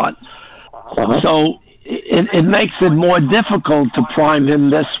one blot. So it makes it more difficult to prime him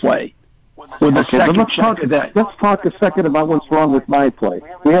this way. With the second let's talk a second about what's wrong with my play.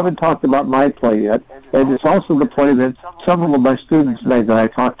 We haven't talked about my play yet, and it's also the play that several of my students made that I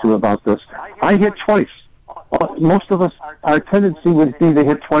talked to about this. I hit twice. Most of us, our tendency would be to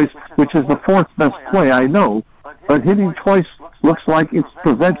hit twice, which is the fourth best play, I know. But hitting twice looks like it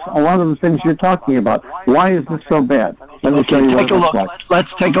prevents a lot of the things you're talking about. Why is this so bad? Let me show you what it looks like.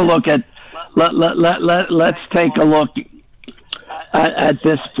 Let's take a look at let's take a look at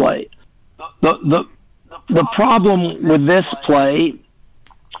this play. The problem with this play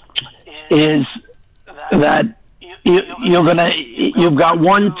is that you've got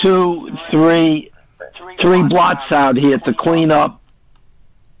 1, 2, 3 blots out here to clean up,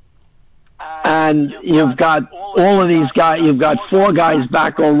 and you've got all of these guys. You've got 4 guys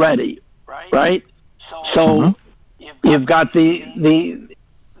back already, right? So you've got the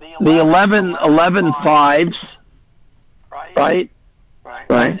 11 fives, right?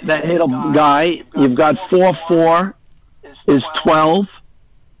 Right. That hit a guy. You've got 4-4 is 12,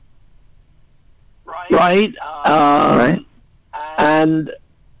 right? Right. And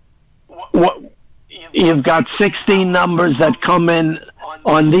what you've got 16 numbers that come in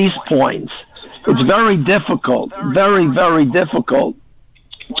on these points. It's very difficult, very, very difficult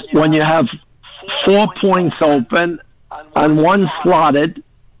when you have 4 points open and 1 slotted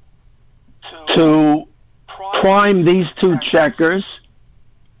to prime these 2 checkers,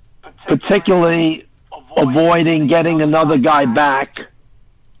 particularly avoiding getting another guy back.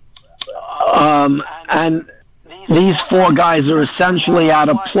 And these 4 guys are essentially out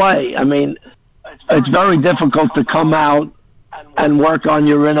of play. I mean, it's very difficult to come out and work on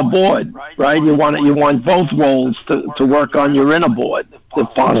your inner board, right? You want both roles to work on your inner board, if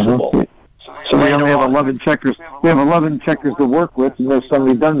possible. So we only have 11 checkers. We have 11 checkers to work with, and there's some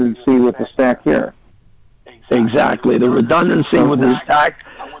redundancy with the stack here. Exactly, the redundancy with the stack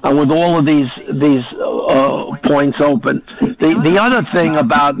and with all of these points open. The other thing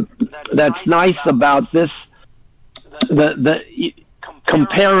that's nice about this, the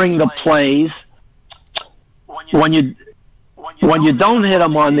comparing the plays, when you don't hit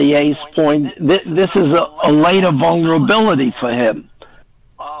him on the ace point, this is a later vulnerability for him.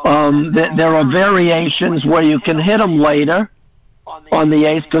 There are variations where you can hit him later on the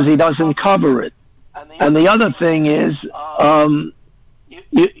ace because he doesn't cover it. And the other thing is,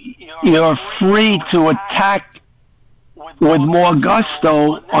 you're free to attack with more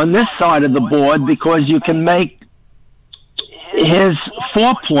gusto on this side of the board because you can make his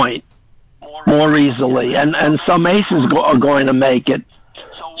 4-point more easily, and some aces are going to make it.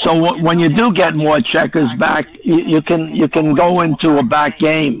 So when you do get more checkers back, you can go into a back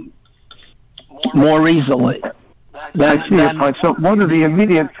game more easily. I see your point. So one of the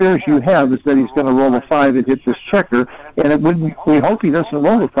immediate fears you have is that he's going to roll a 5 and hit this checker, and it wouldn't. We hope he doesn't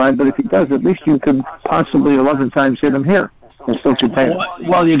roll a 5, but if he does, at least you can possibly 11 times hit him here and still contain him.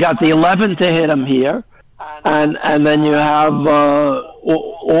 Well, you got the 11 to hit him here, and then you have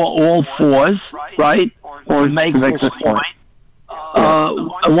all 4s, right? Or make this point.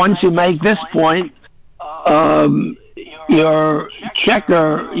 Once you make this point, your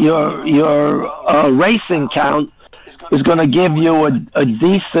checker, your racing count is going to give you a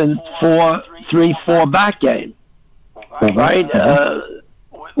decent 4-3-4 back game, right?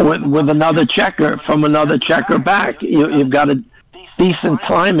 With another checker from another checker back, you've got a decent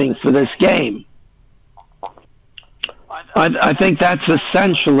timing for this game. I think that's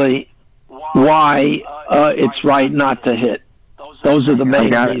essentially why it's right not to hit. Those are the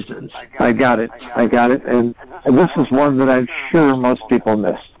main reasons. I got it. And this is one that I'm sure most people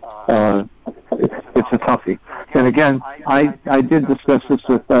missed. It's a toughie. And again, I did discuss this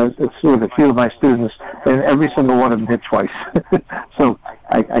with a few of my students, and every single one of them hit twice. So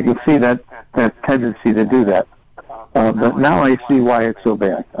I can see that tendency to do that. But now I see why it's so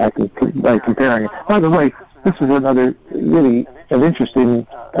bad. By comparing it. By the way, this is another really an interesting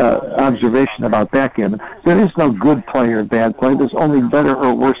observation about backgammon. There is no good play or bad play. There's only better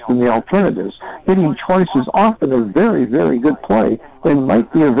or worse than the alternatives. Hitting twice is often a very, very good play, and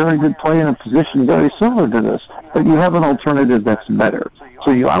might be a very good play in a position very similar to this, but you have an alternative that's better.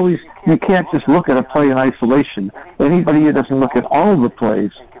 So you can't just look at a play in isolation. Anybody who doesn't look at all the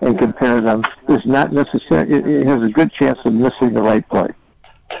plays and compare them is not necessarily, it has a good chance of missing the right play.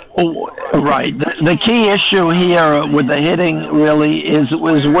 Oh, right. The key issue here with the hitting really is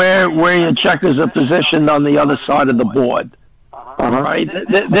where your checkers are positioned on the other side of the board. Right.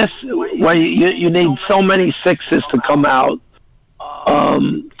 This where you need so many 6s to come out,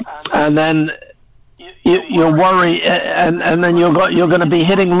 and then you worry, and then you're going to be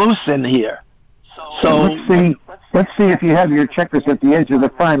hitting loose in here. So let's see if you have your checkers at the edge of the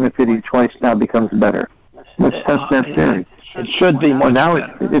prime. If hitting twice now becomes better. Let's test that theory. It should be more. Now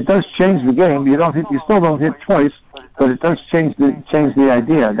it does change the game. You still don't hit twice, but it does change the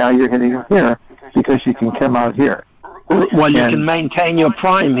idea. Now you're hitting here because you can come out here. Well, you can maintain your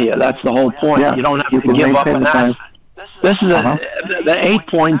prime here. That's the whole point. Yeah, you don't have to give up an asset. This is the 8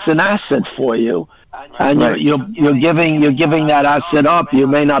 points an asset for you, and you're giving that asset up. You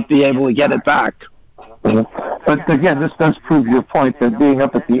may not be able to get it back. But again, this does prove your point that being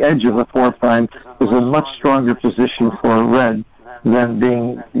up at the edge of the 4 prime is a much stronger position for red than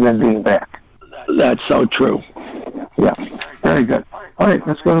being back. That's so true. Yeah, very good. All right,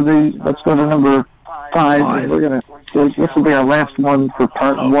 let's go to number 5. And we're gonna this will be our last one for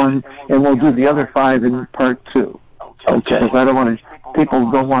part 1, and we'll do the other 5 in part 2. Okay. Because I don't want to.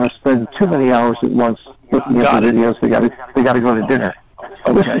 People don't want to spend too many hours at once looking at the videos. They got to go to dinner.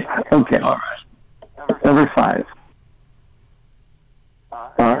 Okay. Okay. All right. Number 5.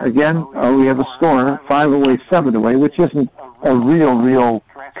 Again, we have a score 5 away, 7 away, which isn't a real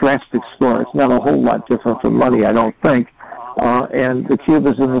drastic score. It's not a whole lot different from money, I don't think. And the cube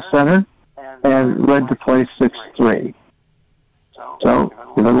is in the center, and red to play 6-3. So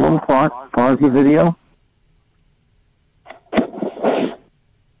give it a little clock. Pause the video.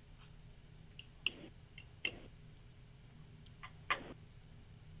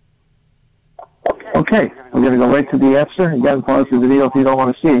 Okay, we're going to go right to the answer. Again, pause the video if you don't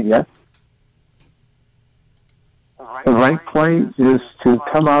want to see it yet. The right play is to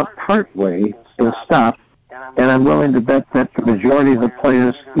come out part way and stop, and I'm willing to bet that the majority of the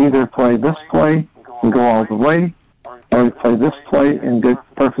players either play this play and go all the way, or play this play and get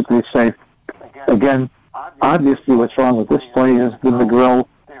perfectly safe. Again, obviously what's wrong with this play is the McGrill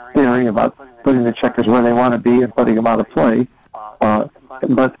theory about putting the checkers where they want to be and putting them out of play.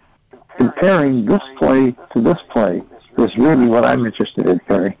 But comparing this play to this play is really what I'm interested in,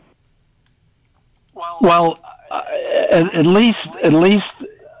 Perry. Well, at least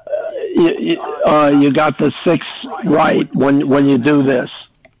you got the 6 right when you do this.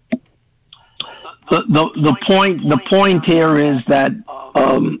 The point here is that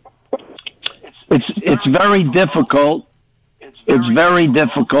it's very difficult. It's very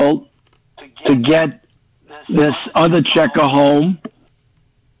difficult to get this other checker home.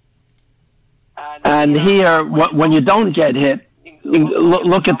 And here, when you don't get hit,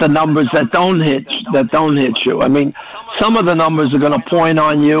 look at the numbers that don't hit you. I mean, some of the numbers are going to point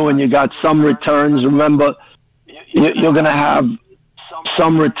on you, and you got some returns. Remember, you're going to have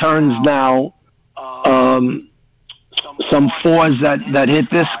some returns now, some 4s that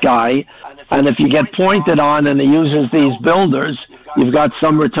hit this guy. And if you get pointed on and he uses these builders, you've got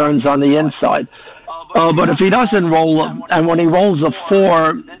some returns on the inside. But if he doesn't roll, and when he rolls a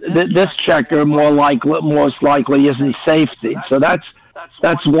 4, this checker most likely isn't safety. So that's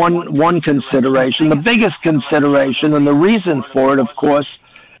one consideration. The biggest consideration, and the reason for it, of course,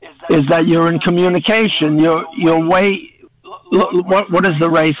 is that you're in communication. You're way. What is the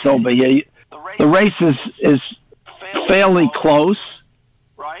race over here? The race is fairly close,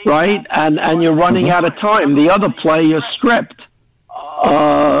 right? And you're running out of time. The other play, you're stripped.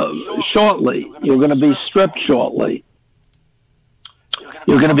 Shortly. You're going to be stripped shortly.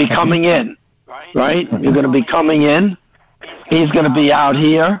 You're going to be coming in, right? You're going to be coming in. He's going to be out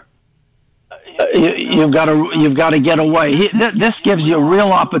here. You've got to get away. This gives you a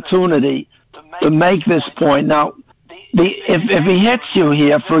real opportunity to make this point. Now, if he hits you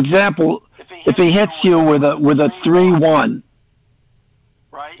here, for example, if he hits you with a 3-1,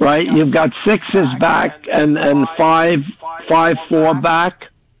 right? You've got 6s back and 5-4 back.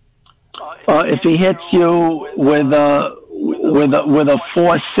 If he hits you with a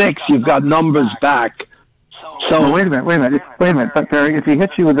 4-6, you've got numbers back. So wait a minute. But Barry, if he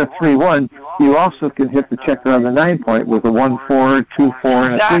hits you with a 3-1, you also can hit the checker on the 9 point with a 1-4, 2-4,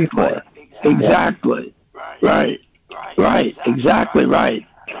 and a 3-4. Exactly. Right. Exactly right.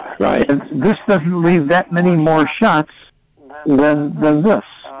 And this doesn't leave that many more shots than this.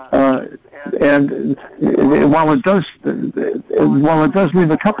 And while it does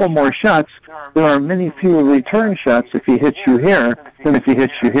leave a couple more shots, there are many fewer return shots if he hits you here than if he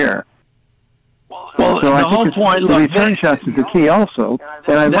hits you here. Well, so the whole point, the return shots is the key also.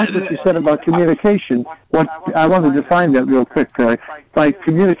 And I like what you said about communication. I want to define that real quick. By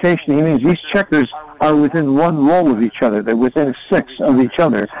communication, he means these checkers are within 1 roll of each other. They're within 6 of each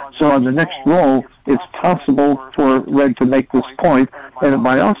other. So on the next roll, it's possible for red to make this point. And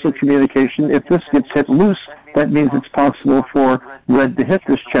by also communication, if this gets hit loose, that means it's possible for red to hit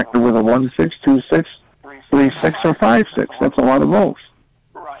this checker with a 1-6, 2-6, 3-6, or 5-6. That's a lot of rolls.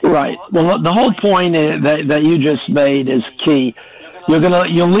 Right. Well, the whole point that you just made is key.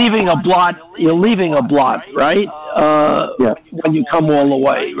 You're leaving a blot. You're leaving a blot, right? Yeah. When you come all the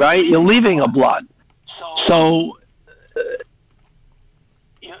way, right? You're leaving a blot. So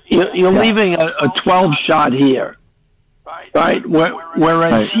you're leaving a 12 shot here, right?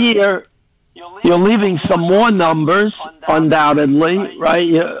 Whereas here, you're leaving some more numbers, undoubtedly, right?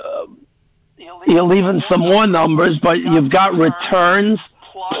 You're leaving some more numbers, but you've got returns,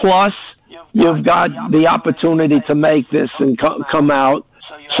 plus you've got the opportunity to make this and come out,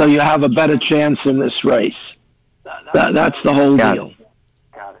 so you have a better chance in this race. That's the whole deal.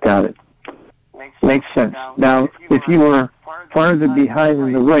 Got it. Makes sense. Now, if you were farther behind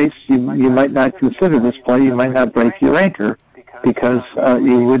in the race, you might not consider this play. You might not break your anchor because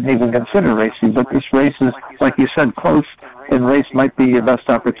you wouldn't even consider racing. But this race is, like you said, close, and race might be your best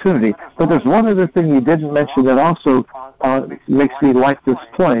opportunity. But there's one other thing you didn't mention that also makes me like this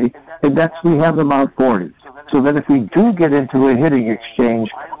play, and that's we have them outboarded. So that if we do get into a hitting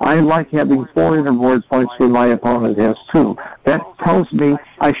exchange, I like having 4 interboard points when my opponent has 2. That tells me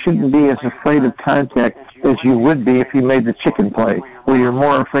I shouldn't be as afraid of contact as you would be if you made the chicken play, where you're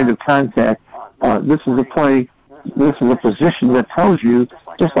more afraid of contact. This is a play, this is a position that tells you,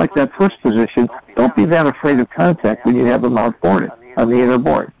 just like that first position, don't be that afraid of contact when you have them outboarded on the inner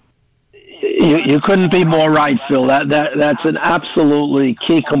board. You couldn't be more right, Phil. That's an absolutely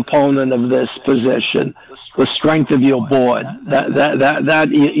key component of this position. The strength of your board. That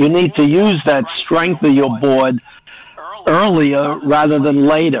you need to use that strength of your board earlier rather than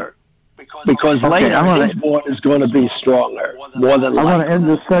later, because later his board is going to be stronger, more than likely. I want to end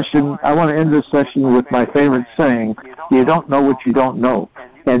this session with my favorite saying: "You don't know what you don't know."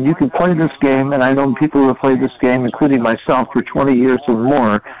 And you can play this game, and I know people who have played this game, including myself, for 20 years or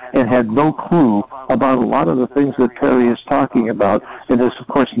more, and had no clue about a lot of the things that Perry is talking about. And there's, of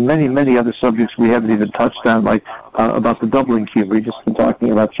course, many, many other subjects we haven't even touched on, like about the doubling cube. We've just been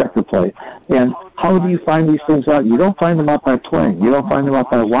talking about checker play. And how do you find these things out? You don't find them out by playing. You don't find them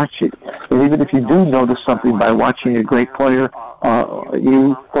out by watching. And even if you do notice something by watching a great player, or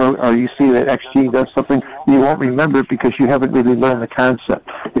you see that XG does something, you won't remember it because you haven't really learned the concept.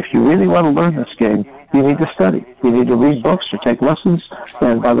 If you really want to learn this game, you need to study. You need to read books or take lessons.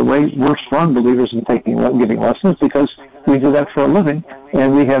 And by the way, we're strong believers in giving lessons because we do that for a living.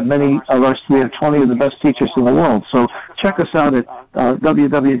 And we have we have 20 of the best teachers in the world. So check us out at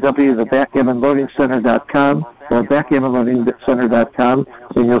www.thebackgammonlearningcenter.com or backgammonlearningcenter.com,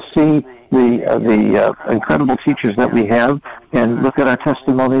 and you'll see the incredible teachers that we have, and look at our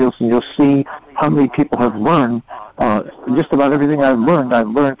testimonials, and you'll see how many people have learned. Just about everything I've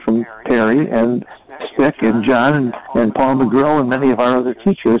learned from Perry and Stick and John and Paul McGrill and many of our other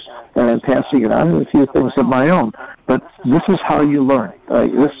teachers, and I'm passing it on, and a few things of my own. But this is how you learn.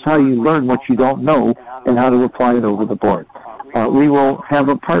 This is how you learn what you don't know and how to apply it over the board. We will have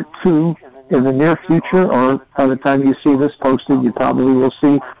a part 2 in the near future, or by the time you see this posted, you probably will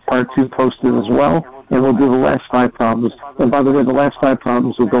see part 2 posted as well, and we'll do the last 5 problems. And by the way, the last 5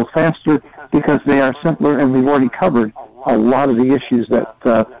 problems will go faster because they are simpler, and we've already covered a lot of the issues that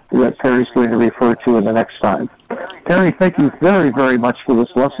Perry's going to refer to in the next 5. Perry, thank you very, very much for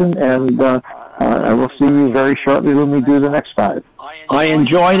this lesson, and I will see you very shortly when we do the next 5. I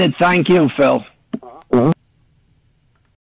enjoyed it. Thank you, Phil.